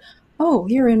understood, oh,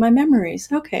 you're in my memories.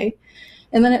 Okay.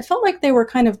 And then it felt like they were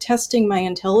kind of testing my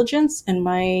intelligence and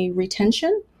my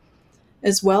retention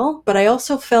as well. But I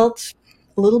also felt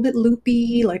a little bit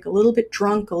loopy, like a little bit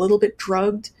drunk, a little bit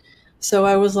drugged. So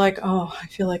I was like, oh, I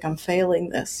feel like I'm failing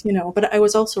this, but I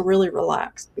was also really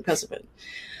relaxed because of it.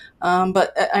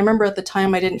 But I remember at the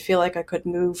time I didn't feel like I could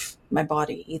move my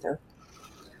body either.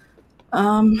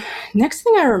 Next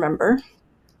thing I remember,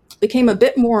 became a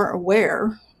bit more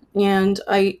aware, and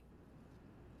I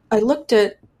looked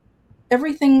at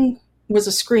everything was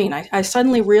a screen. I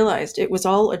suddenly realized it was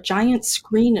all a giant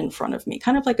screen in front of me,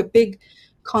 kind of like a big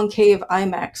concave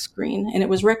IMAX screen, and it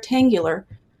was rectangular.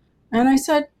 And I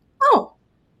said,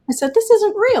 this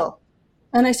isn't real.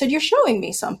 And I said, you're showing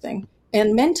me something.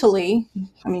 And mentally,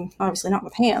 obviously not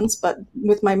with hands, but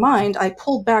with my mind, I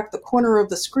pulled back the corner of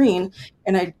the screen,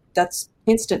 and that's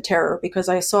instant terror, because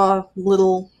I saw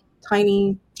little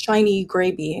tiny, shiny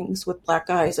gray beings with black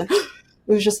eyes. And it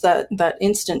was just that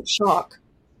instant shock.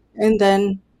 And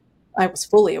then I was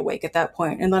fully awake at that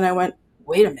point. And then I went,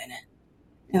 wait a minute.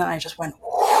 And then I just went,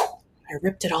 whoosh, I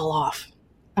ripped it all off.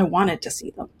 I wanted to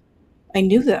see them. I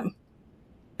knew them.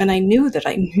 And I knew that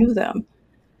I knew them.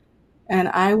 And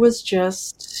I was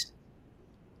just,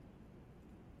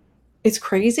 it's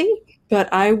crazy,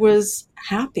 but I was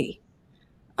happy.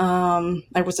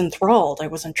 I was enthralled. I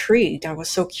was intrigued. I was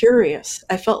so curious.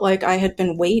 I felt like I had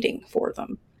been waiting for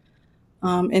them.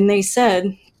 And they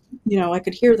said, I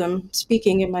could hear them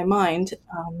speaking in my mind,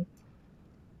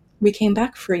 we came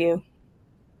back for you.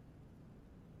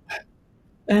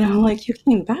 And I'm like, you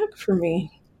came back for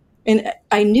me. And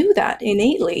I knew that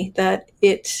innately, that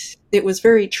it was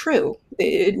very true.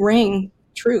 It rang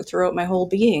true throughout my whole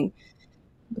being.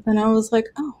 But then I was like,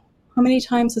 oh, how many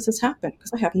times has this happened?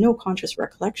 Because I have no conscious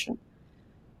recollection.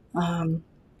 And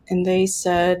they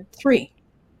said 3.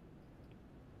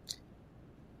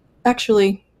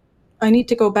 Actually, I need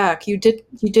to go back. You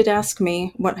did ask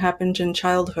me what happened in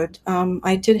childhood.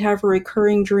 I did have a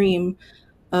recurring dream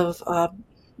of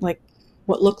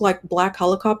what looked like black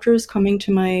helicopters coming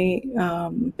to my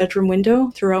bedroom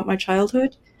window throughout my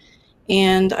childhood.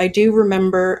 And I do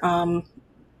remember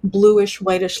bluish,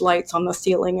 whitish lights on the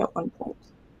ceiling at one point.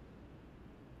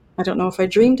 I don't know if I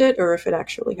dreamed it or if it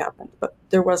actually happened, but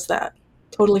there was that.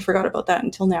 Totally forgot about that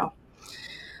until now.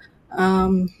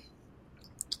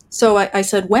 So I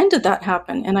said, when did that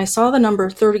happen? And I saw the number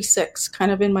 36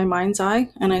 kind of in my mind's eye.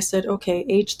 And I said, okay,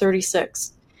 age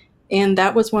 36. And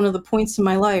that was one of the points in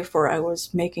my life where I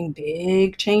was making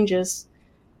big changes.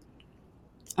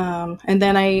 And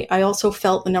then I also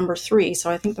felt the number 3.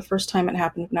 So I think the first time it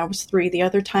happened when I was 3. The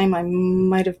other time I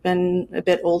might have been a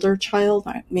bit older child,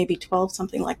 maybe 12,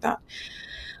 something like that.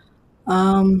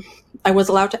 I was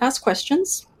allowed to ask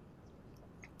questions.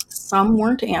 Some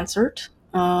weren't answered.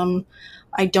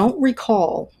 I don't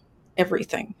recall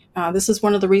everything. This is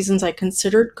one of the reasons I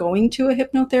considered going to a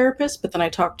hypnotherapist, but then I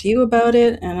talked to you about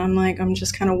it, and I'm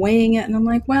just kind of weighing it, and I'm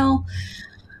like, well,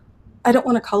 I don't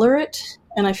want to color it,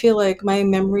 and I feel like my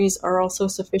memories are also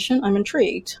sufficient. I'm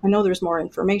intrigued. I know there's more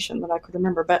information that I could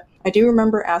remember, but I do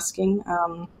remember asking,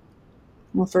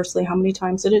 firstly, how many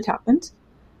times it had happened.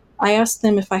 I asked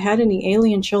them if I had any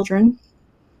alien children.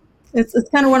 It's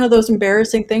kind of one of those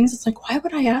embarrassing things. It's like, why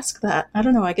would I ask that? I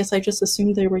don't know. I guess I just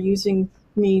assumed they were using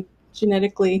me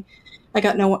genetically. I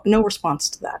got no response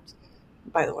to that,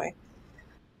 by the way.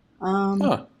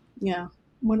 Yeah.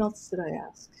 What else did I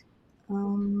ask?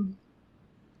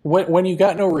 When you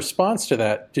got no response to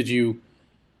that, did you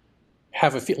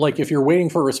have like if you're waiting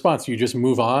for a response, do you just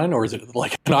move on, or is it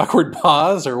like an awkward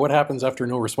pause, or what happens after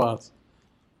no response?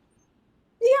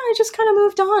 Yeah, I just kind of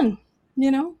moved on.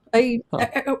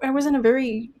 I was in a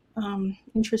very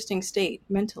interesting state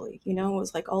mentally. It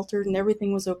was like altered and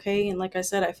everything was okay. And like I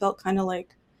said, I felt kind of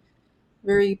like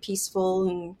very peaceful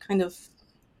and kind of,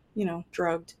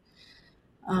 drugged.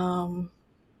 Trying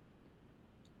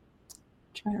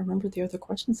to remember the other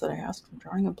questions that I asked. I'm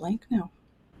drawing a blank now.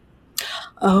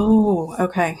 Oh,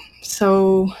 okay.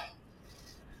 So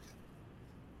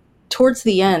towards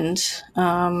the end,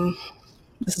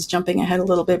 this is jumping ahead a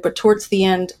little bit, but towards the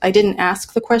end, I didn't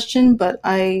ask the question, but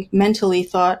I mentally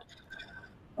thought,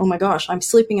 oh my gosh, I'm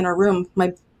sleeping in a room.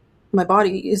 My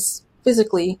body is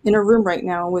physically in a room right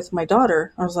now with my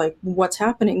daughter. I was like, what's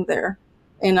happening there?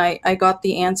 And I got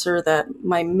the answer that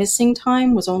my missing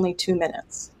time was only 2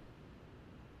 minutes.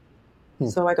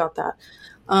 So I got that.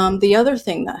 The other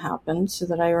thing that happened, so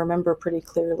that I remember pretty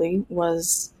clearly,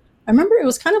 was I remember it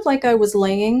was kind of like I was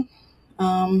laying,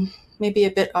 maybe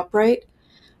a bit upright,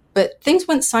 but things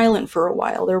went silent for a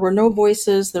while. There were no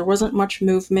voices. There wasn't much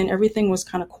movement. Everything was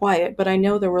kind of quiet, but I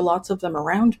know there were lots of them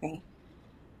around me.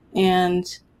 And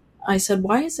I said,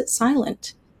 why is it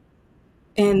silent?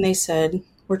 And they said,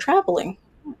 we're traveling.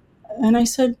 And I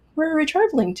said, where are we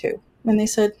traveling to? And they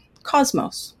said,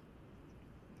 Cosmos.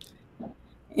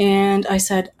 And I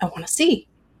said, I want to see.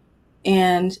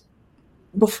 And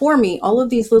before me, all of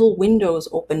these little windows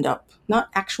opened up. Not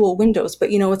actual windows, but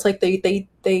it's like they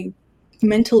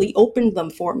mentally opened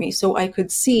them for me so I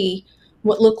could see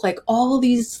what looked like all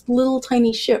these little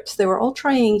tiny ships. They were all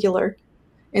triangular.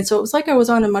 And so it was like I was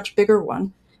on a much bigger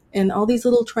one. And all these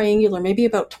little triangular, maybe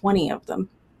about 20 of them,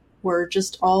 were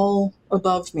just all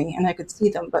above me and I could see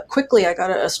them. But quickly I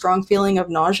got a strong feeling of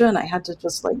nausea and I had to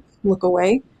just like look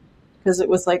away because it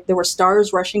was like there were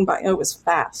stars rushing by. It was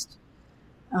fast.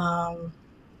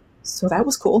 So that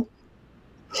was cool.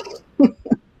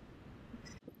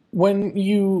 When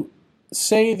you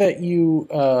say that you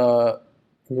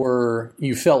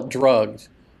felt drugged,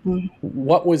 mm-hmm.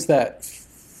 What was that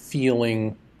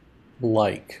feeling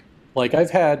like? Like I've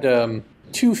had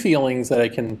two feelings that I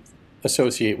can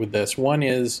associate with this. One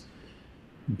is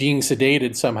being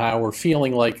sedated somehow or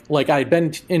feeling like I'd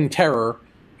been in terror,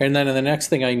 and then the next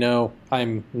thing I know,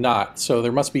 I'm not. So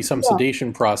there must be some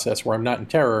sedation process where I'm not in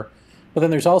terror. But then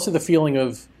there's also the feeling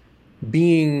of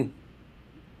being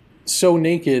so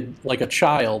naked like a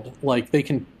child, like they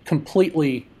can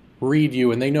completely read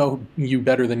you and they know you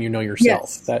better than you know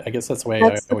yourself. Yes. I guess that's the way I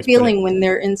always put it. That's the feeling when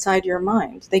they're inside your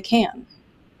mind. They can.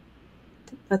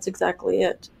 That's exactly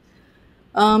it.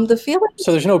 The feeling.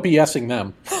 So there's no BSing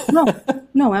them.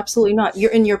 No, absolutely not.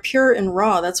 You're pure and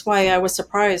raw. That's why I was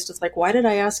surprised. It's like, why did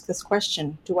I ask this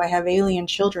question? Do I have alien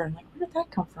children? Like, where did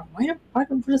that come from? What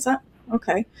is that?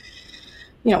 Okay.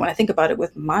 When I think about it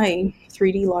with my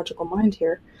 3D logical mind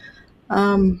here,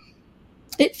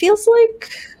 it feels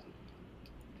like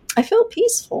I felt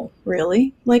peaceful,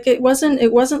 really. Like it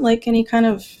wasn't like any kind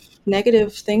of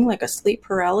negative thing, like a sleep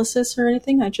paralysis or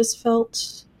anything. I just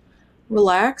felt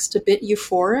relaxed, a bit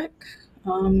euphoric.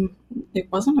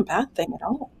 It wasn't a bad thing at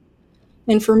all.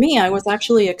 And for me, I was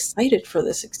actually excited for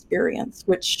this experience,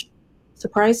 which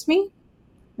surprised me.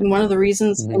 And one of the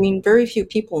reasons, very few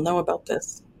people know about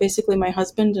this. Basically, my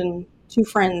husband and two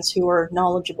friends who are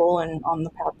knowledgeable and on the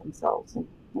path themselves and,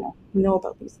 know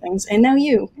about these things. And now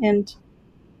you and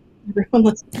everyone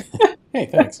listening. Hey,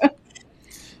 thanks.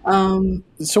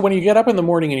 So when you get up in the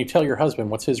morning and you tell your husband,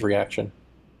 what's his reaction?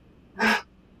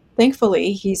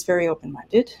 Thankfully, he's very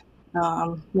open-minded.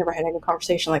 Never had any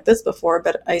conversation like this before,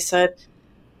 but I said,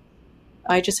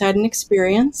 I just had an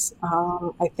experience.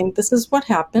 I think this is what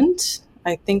happened.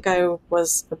 I think I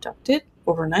was abducted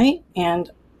overnight,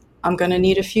 and I'm going to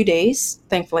need a few days.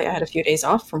 Thankfully, I had a few days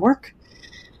off from work,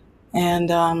 and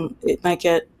it might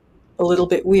get a little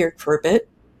bit weird for a bit,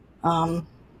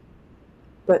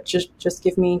 but just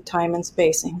give me time and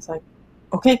space. And he's like,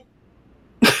 okay.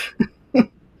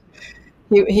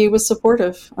 He was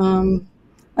supportive.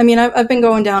 I've been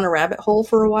going down a rabbit hole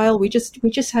for a while. We just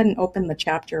hadn't opened the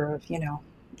chapter of,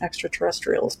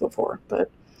 extraterrestrials before, but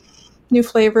new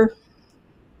flavor,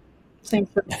 same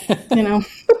thing,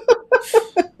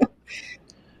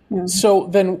 Yeah. So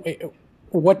then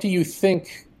what do you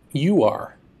think you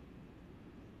are?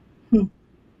 Who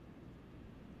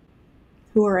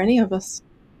are any of us?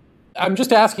 I'm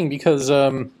just asking because,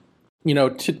 for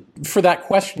that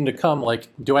question to come, like,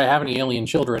 do I have any alien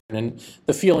children? And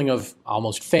the feeling of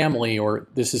almost family or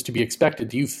this is to be expected.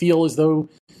 Do you feel as though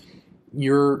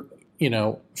you're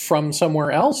from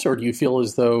somewhere else, or do you feel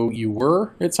as though you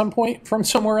were at some point from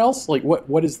somewhere else? Like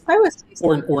what is, I would say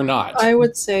or not? I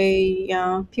would say,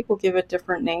 yeah, people give it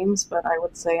different names, but I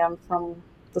would say I'm from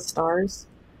the stars.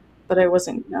 But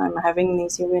I'm having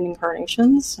these human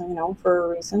incarnations, for a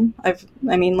reason.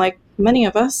 Like many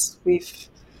of us,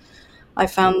 I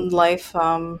found life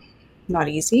not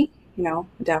easy,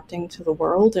 adapting to the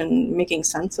world and making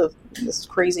sense of this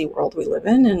crazy world we live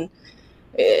in. And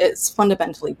it's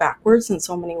fundamentally backwards in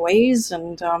so many ways.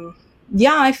 And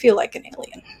I feel like an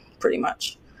alien, pretty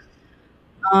much.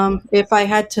 If I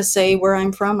had to say where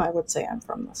I'm from, I would say I'm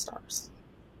from the stars.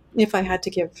 If I had to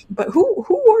give, but who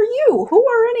are you? Who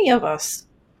are any of us?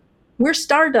 We're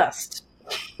stardust.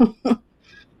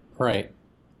 Right.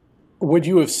 Would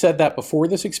you have said that before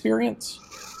this experience?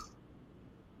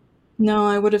 No,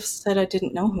 I would have said I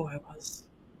didn't know who I was.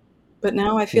 But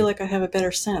now I feel like I have a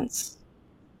better sense.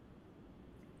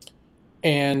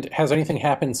 And has anything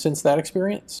happened since that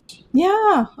experience?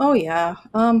 Yeah. Oh, yeah.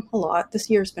 A lot. This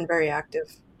year's been very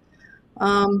active.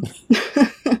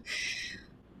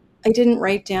 I didn't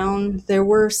write down. There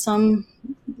were some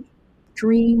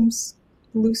dreams,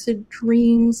 lucid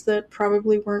dreams that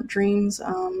probably weren't dreams.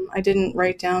 I didn't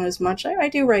write down as much. I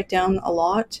do write down a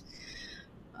lot.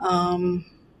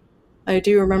 I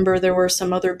do remember there were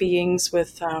some other beings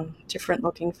with different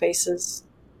looking faces.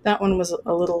 That one was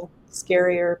a little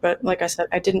scarier, but like I said,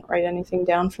 I didn't write anything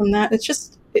down from that.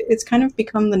 It's kind of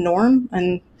become the norm,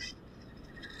 and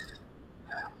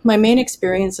my main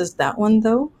experience is that one,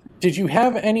 though. Did you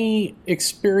have any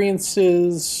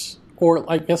experiences, or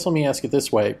I guess let me ask it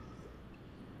this way.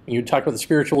 You talked about the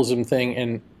spiritualism thing,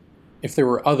 and if there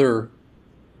were other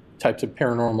types of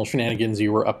paranormal shenanigans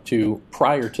you were up to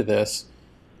prior to this,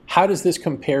 how does this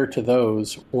compare to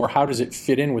those, or how does it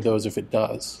fit in with those if it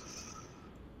does?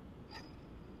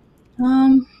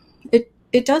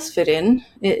 It does fit in.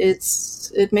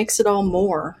 It makes it all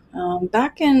more.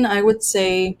 Back in, I would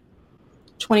say,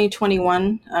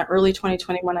 2021, early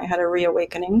 2021, I had a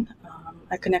reawakening.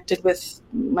 I connected with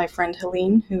my friend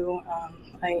Helene, who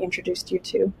I introduced you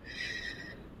to,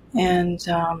 and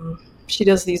she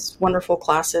does these wonderful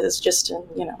classes just in,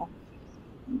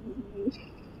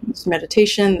 there's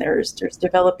meditation, there's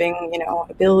developing,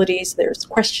 abilities, there's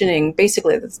questioning.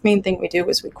 Basically, the main thing we do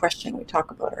is we question, we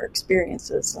talk about our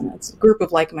experiences, and it's a group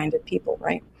of like-minded people,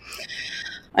 right?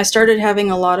 I started having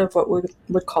a lot of what we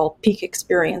would call peak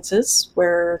experiences,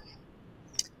 where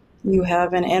you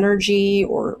have an energy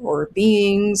or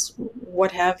beings,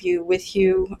 what have you, with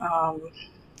you.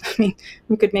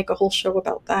 We could make a whole show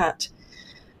about that.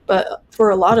 But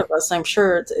for a lot of us, I'm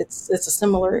sure it's a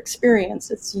similar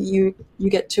experience. It's you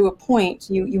get to a point,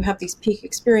 you have these peak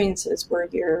experiences where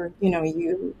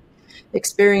you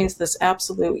experience this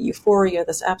absolute euphoria,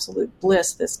 this absolute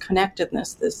bliss, this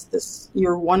connectedness, this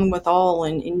you're one with all,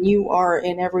 and you are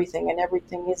in everything, and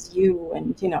everything is you,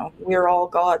 and we're all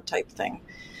God type thing.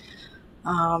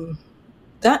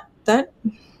 That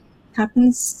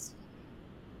happens.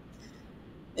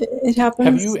 It happens.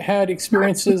 Have you had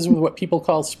experiences with what people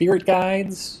call spirit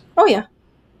guides? Oh, yeah.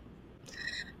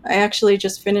 I actually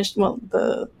just finished,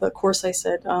 the course I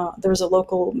said, there's a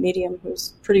local medium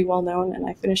who's pretty well known, and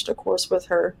I finished a course with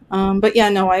her. But yeah,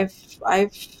 no, I've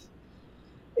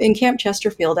in Camp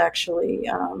Chesterfield, actually,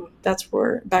 that's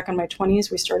where back in my 20s,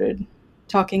 we started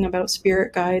talking about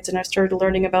spirit guides, and I started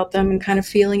learning about them and kind of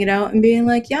feeling it out and being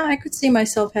like, yeah, I could see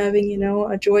myself having,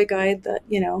 a joy guide that,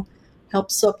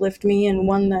 helps uplift me, and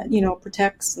one that,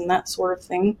 protects and that sort of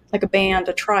thing, like a band,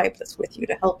 a tribe that's with you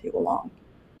to help you along.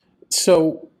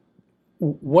 So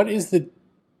what is the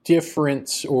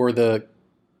difference or the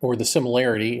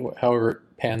similarity, however it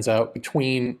pans out,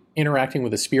 between interacting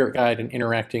with a spirit guide and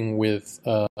interacting with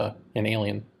an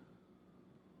alien?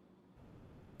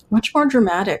 Much more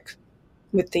dramatic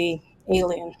with the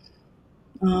alien.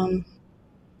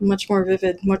 Much more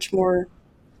vivid, much more,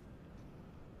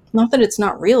 not that it's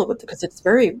not real, but because it's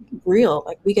very real.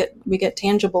 Like we get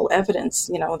tangible evidence,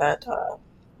 that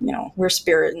we're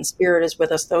spirit, and spirit is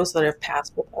with us, those that have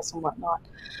passed with us and whatnot.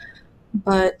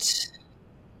 But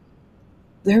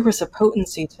there was a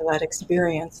potency to that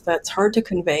experience that's hard to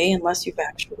convey unless you've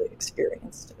actually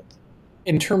experienced it.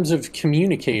 In terms of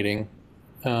communicating,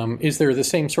 is there the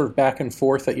same sort of back and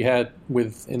forth that you had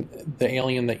with the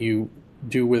alien that you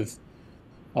do with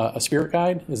a spirit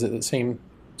guide? Is it the same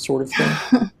sort of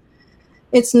thing?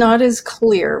 It's not as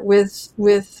clear.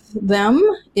 With them,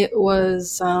 it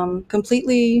was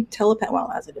completely telepathic,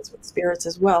 well, as it is with spirits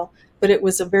as well, but it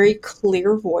was a very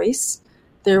clear voice.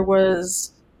 There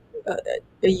was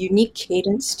a unique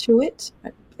cadence to it.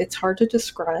 It's hard to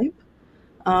describe.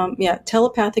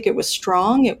 Telepathic, it was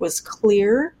strong, it was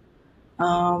clear.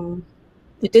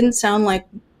 It didn't sound like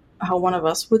how one of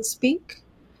us would speak.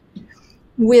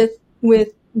 With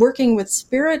working with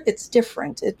spirit, it's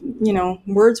different.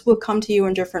 Words will come to you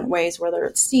in different ways, whether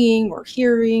it's seeing or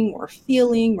hearing or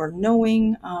feeling or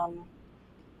knowing.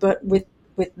 But with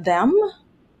them,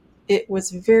 it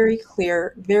was very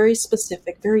clear, very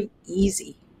specific, very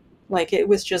easy. Like it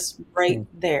was just right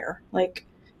there. Like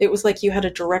it was like you had a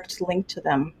direct link to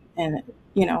them, and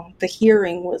the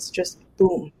hearing was just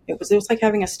boom. It was like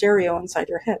having a stereo inside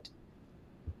your head.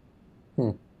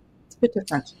 It's a bit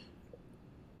different.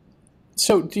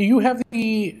 So do you have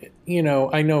I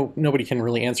know nobody can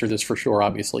really answer this for sure,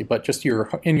 obviously, but just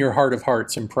in your heart of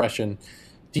hearts impression,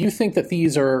 do you think that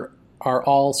these are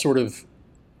all sort of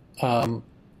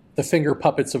the finger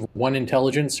puppets of one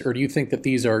intelligence, or do you think that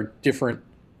these are different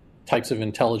types of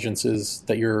intelligences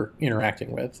that you're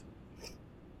interacting with?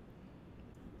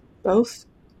 Both.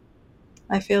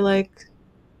 I feel like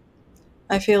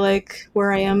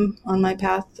where I am on my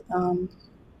path,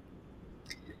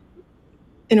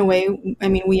 in a way, I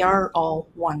mean, we are all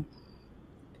one.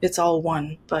 It's all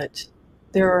one, but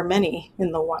there are many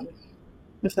in the one,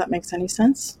 if that makes any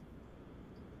sense.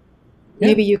 Yeah.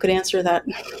 Maybe you could answer that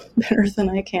better than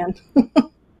I can.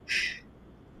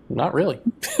 Not really.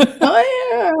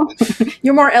 Oh, yeah.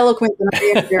 You're more eloquent than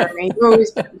I am, Jeremy. You're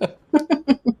always...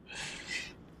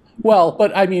 Well,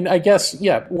 but I mean, I guess,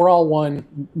 yeah, we're all one,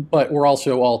 but we're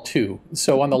also all two.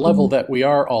 So on the level that we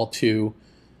are all two,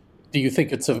 do you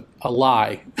think it's a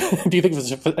lie? Do you think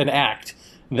it's an act,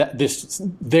 that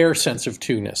their sense of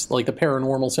two-ness, like the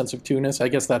paranormal sense of two-ness? I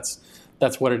guess that's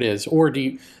what it is. Or do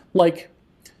you, like,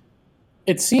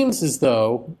 it seems as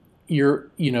though it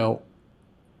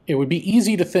would be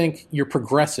easy to think you're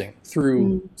progressing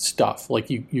through stuff. Like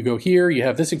you go here, you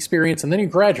have this experience, and then you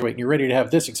graduate and you're ready to have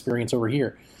this experience over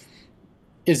here.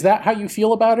 Is that how you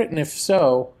feel about it? And if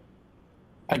so,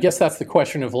 I guess that's the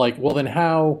question of like, well, then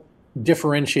how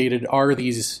differentiated are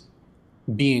these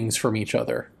beings from each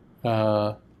other?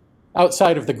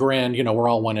 Outside of the grand, we're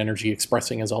all one energy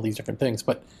expressing as all these different things,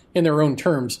 but in their own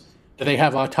terms, do they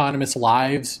have autonomous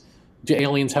lives? Do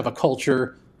aliens have a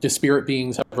culture? Do spirit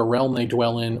beings have a realm they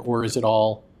dwell in? Or is it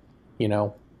all,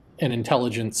 an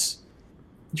intelligence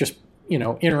just,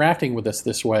 interacting with us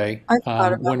this way?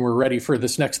 When we're ready for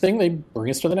this next thing, they bring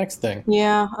us to the next thing.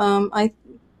 Yeah, I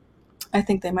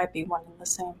think they might be one and the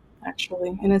same,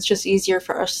 actually. And it's just easier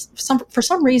for us, for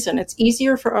some reason, it's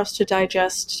easier for us to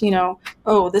digest,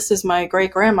 oh, this is my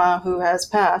great-grandma who has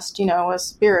passed, a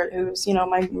spirit who's,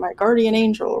 my guardian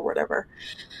angel or whatever,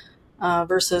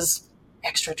 versus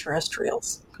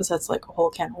extraterrestrials, because that's like a whole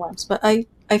can of worms. But I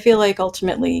feel like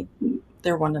ultimately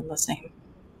they're one and the same.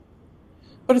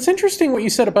 But it's interesting what you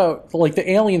said about like the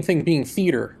alien thing being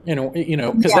theater,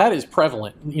 because that is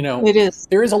prevalent. It is.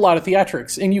 There is a lot of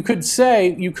theatrics, and you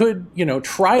could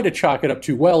try to chalk it up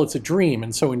to, well, it's a dream,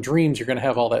 and so in dreams you're going to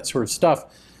have all that sort of stuff.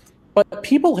 But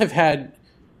people have had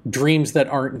dreams that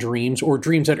aren't dreams, or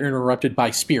dreams that are interrupted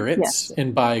by spirits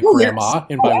and by grandma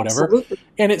and by whatever. Absolutely.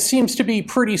 And it seems to be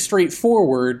pretty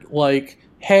straightforward, like,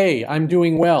 hey, I'm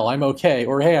doing well, I'm okay,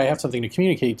 or hey, I have something to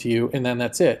communicate to you, and then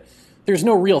that's it. There's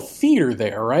no real theater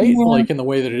there, right? Yeah. Like in the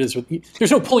way that it is with... There's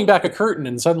no pulling back a curtain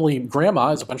and suddenly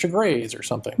grandma is a bunch of grays or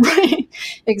something. Right,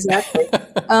 exactly.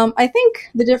 I think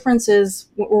the difference is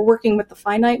we're working with the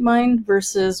finite mind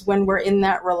versus when we're in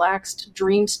that relaxed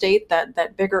dream state,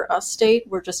 that bigger us state,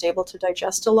 we're just able to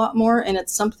digest a lot more. And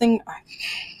it's something...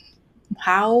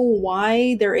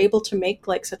 why they're able to make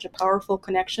like such a powerful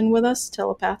connection with us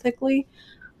telepathically,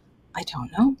 I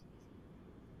don't know.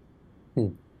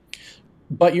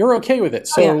 But you're okay with it,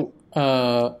 so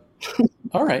all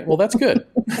right. Well, that's good.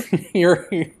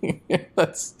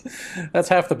 That's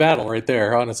half the battle right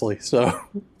there, honestly. So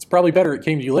it's probably better it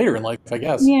came to you later in life, I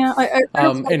guess. Yeah,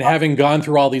 and having gone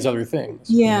through all these other things.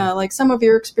 Yeah, like some of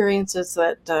your experiences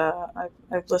that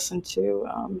I've listened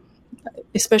to,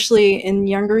 especially in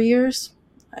younger years,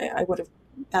 I would have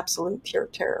absolute pure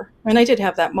terror. I mean, I did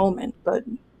have that moment, but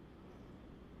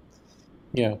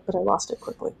I lost it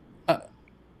quickly.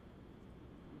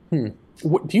 Do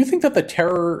you think that the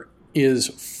terror is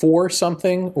for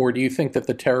something, or do you think that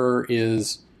the terror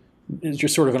is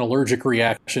just sort of an allergic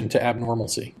reaction to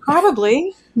abnormalcy?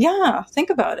 Probably. Yeah. Think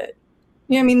about it.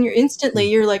 Yeah. I mean,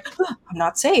 you're like, oh, I'm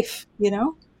not safe.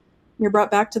 You're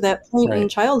brought back to that point in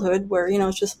childhood where,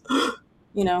 it's just,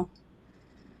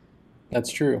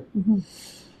 That's true. Mm-hmm.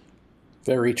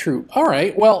 Very true. All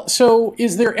right. Well, so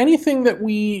is there anything that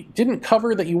we didn't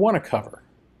cover that you want to cover?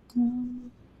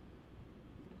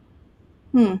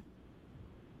 I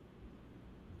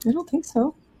don't think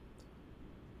so.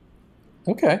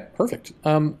 Okay, perfect.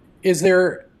 Is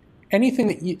there anything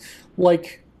that you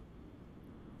like.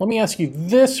 Let me ask you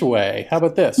this way. How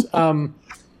about this? I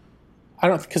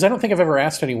don't think I've ever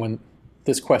asked anyone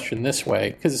this question this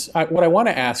way. Because what I want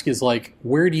to ask is like,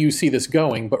 where do you see this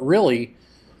going? But really,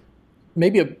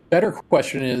 maybe a better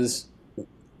question is,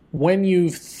 when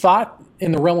you've thought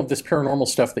in the realm of this paranormal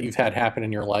stuff that you've had happen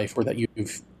in your life, or that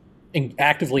you've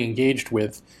actively engaged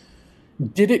with,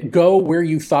 did it go where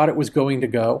you thought it was going to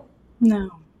go?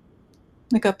 No.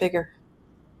 It got bigger.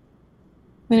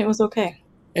 And it was okay.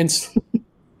 And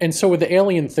so with the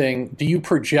alien thing, do you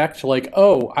project like,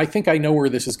 oh, I think I know where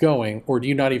this is going, or do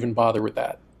you not even bother with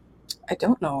that? I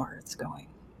don't know where it's going.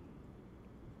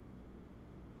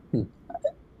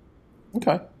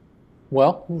 Okay.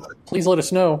 Well, please let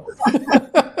us know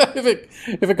if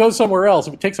it goes somewhere else.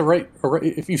 If it takes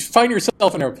if you find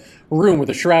yourself in a room with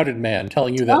a shrouded man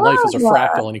telling you that life is a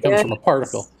fractal and he comes from a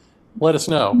particle, let us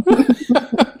know.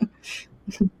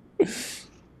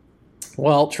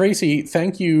 Well, Tracey,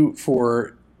 thank you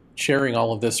for sharing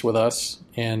all of this with us.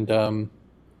 And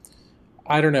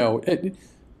I don't know,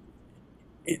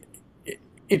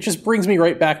 it just brings me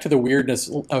right back to the weirdness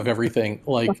of everything,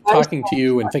 like talking to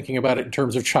you and thinking about it in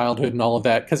terms of childhood and all of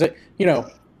that. Because,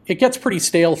 it gets pretty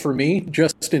stale for me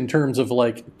just in terms of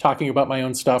like talking about my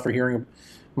own stuff or hearing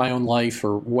my own life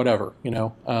or whatever,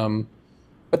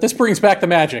 But this brings back the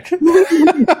magic.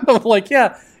 Like,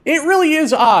 yeah, it really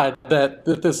is odd that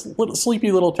this little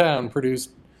sleepy little town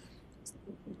produced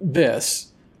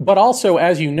this. But also,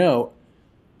 as you know,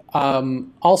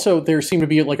 also there seemed to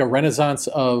be like a renaissance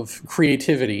of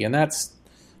creativity, and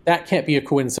that can't be a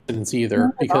coincidence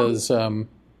either, because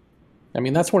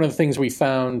that's one of the things we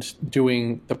found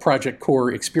doing the Project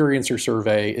Core Experiencer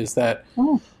survey, is that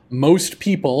most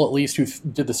people, at least who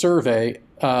did the survey,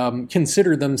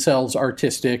 considered themselves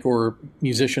artistic or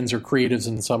musicians or creatives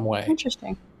in some way.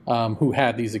 Interesting. Who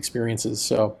had these experiences.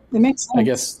 So it makes sense. I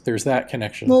guess there's that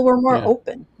connection. Well, we're more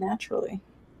open naturally.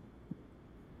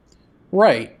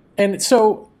 Right. And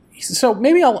so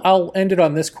maybe I'll end it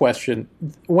on this question.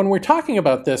 When we're talking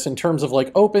about this in terms of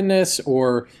like openness,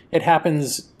 or it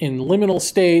happens in liminal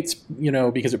states,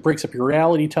 because it breaks up your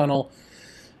reality tunnel,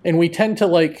 and we tend to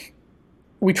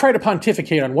we try to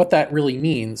pontificate on what that really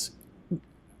means.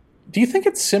 Do you think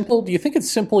it's simple? Do you think it's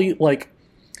simply like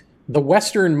the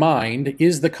Western mind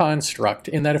is the construct,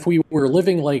 in that if we were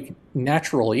living like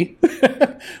naturally,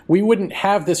 we wouldn't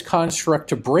have this construct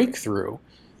to break through,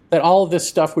 that all of this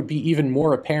stuff would be even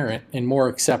more apparent and more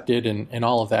accepted and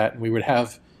all of that, and we would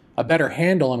have a better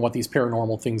handle on what these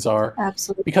paranormal things are.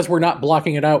 Absolutely. Because we're not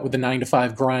blocking it out with the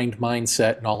 9-to-5 grind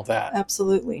mindset and all of that.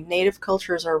 Absolutely. Native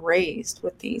cultures are raised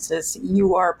with these as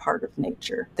you are part of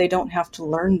nature. They don't have to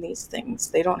learn these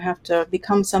things. They don't have to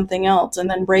become something else and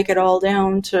then break it all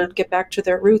down to get back to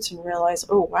their roots and realize,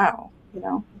 oh, wow,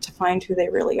 to find who they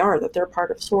really are, that they're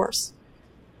part of source.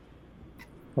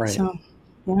 Right. So,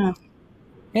 yeah.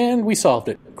 And we solved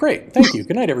it. Great. Thank you.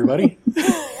 Good night, everybody.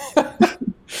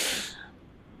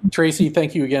 Tracey,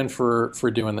 thank you again for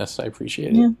doing this. I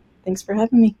appreciate it. Yeah. Thanks for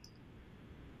having me.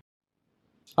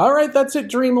 All right. That's it,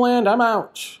 Dreamland. I'm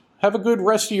out. Have a good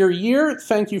rest of your year.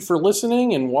 Thank you for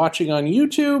listening and watching on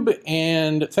YouTube.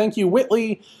 And thank you,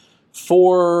 Whitley,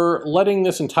 for letting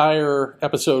this entire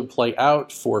episode play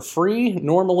out for free.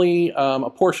 Normally, a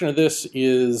portion of this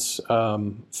is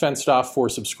fenced off for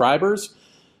subscribers.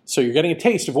 So you're getting a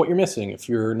taste of what you're missing. If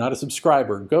you're not a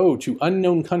subscriber, go to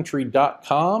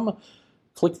unknowncountry.com,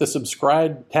 click the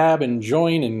subscribe tab and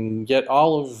join, and get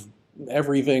all of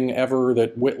everything ever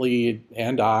that Whitley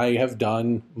and I have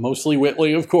done, mostly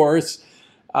Whitley, of course,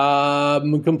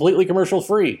 completely commercial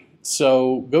free.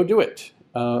 So go do it.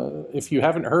 If you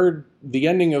haven't heard the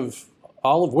ending of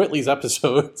all of Whitley's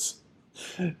episodes,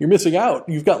 you're missing out.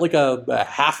 You've got like a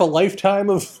half a lifetime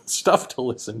of stuff to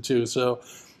listen to. So,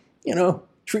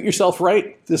 treat yourself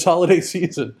right this holiday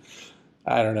season.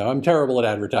 I don't know. I'm terrible at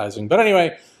advertising. But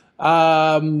anyway,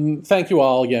 thank you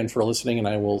all again for listening, and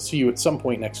I will see you at some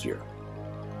point next year.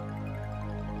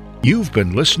 You've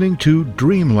been listening to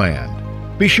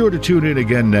Dreamland. Be sure to tune in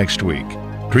again next week.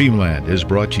 Dreamland is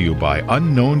brought to you by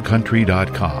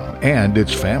UnknownCountry.com and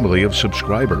its family of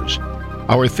subscribers.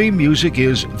 Our theme music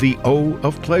is The O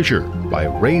of Pleasure by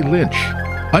Ray Lynch.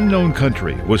 Unknown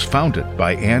Country was founded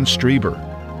by Ann Strieber.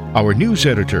 Our news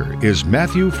editor is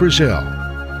Matthew Frizzell.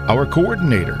 Our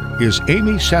coordinator is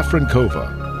Amy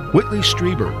Safrankova. Whitley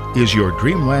Strieber is your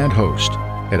Dreamland host,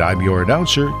 and I'm your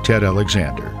announcer, Ted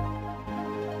Alexander.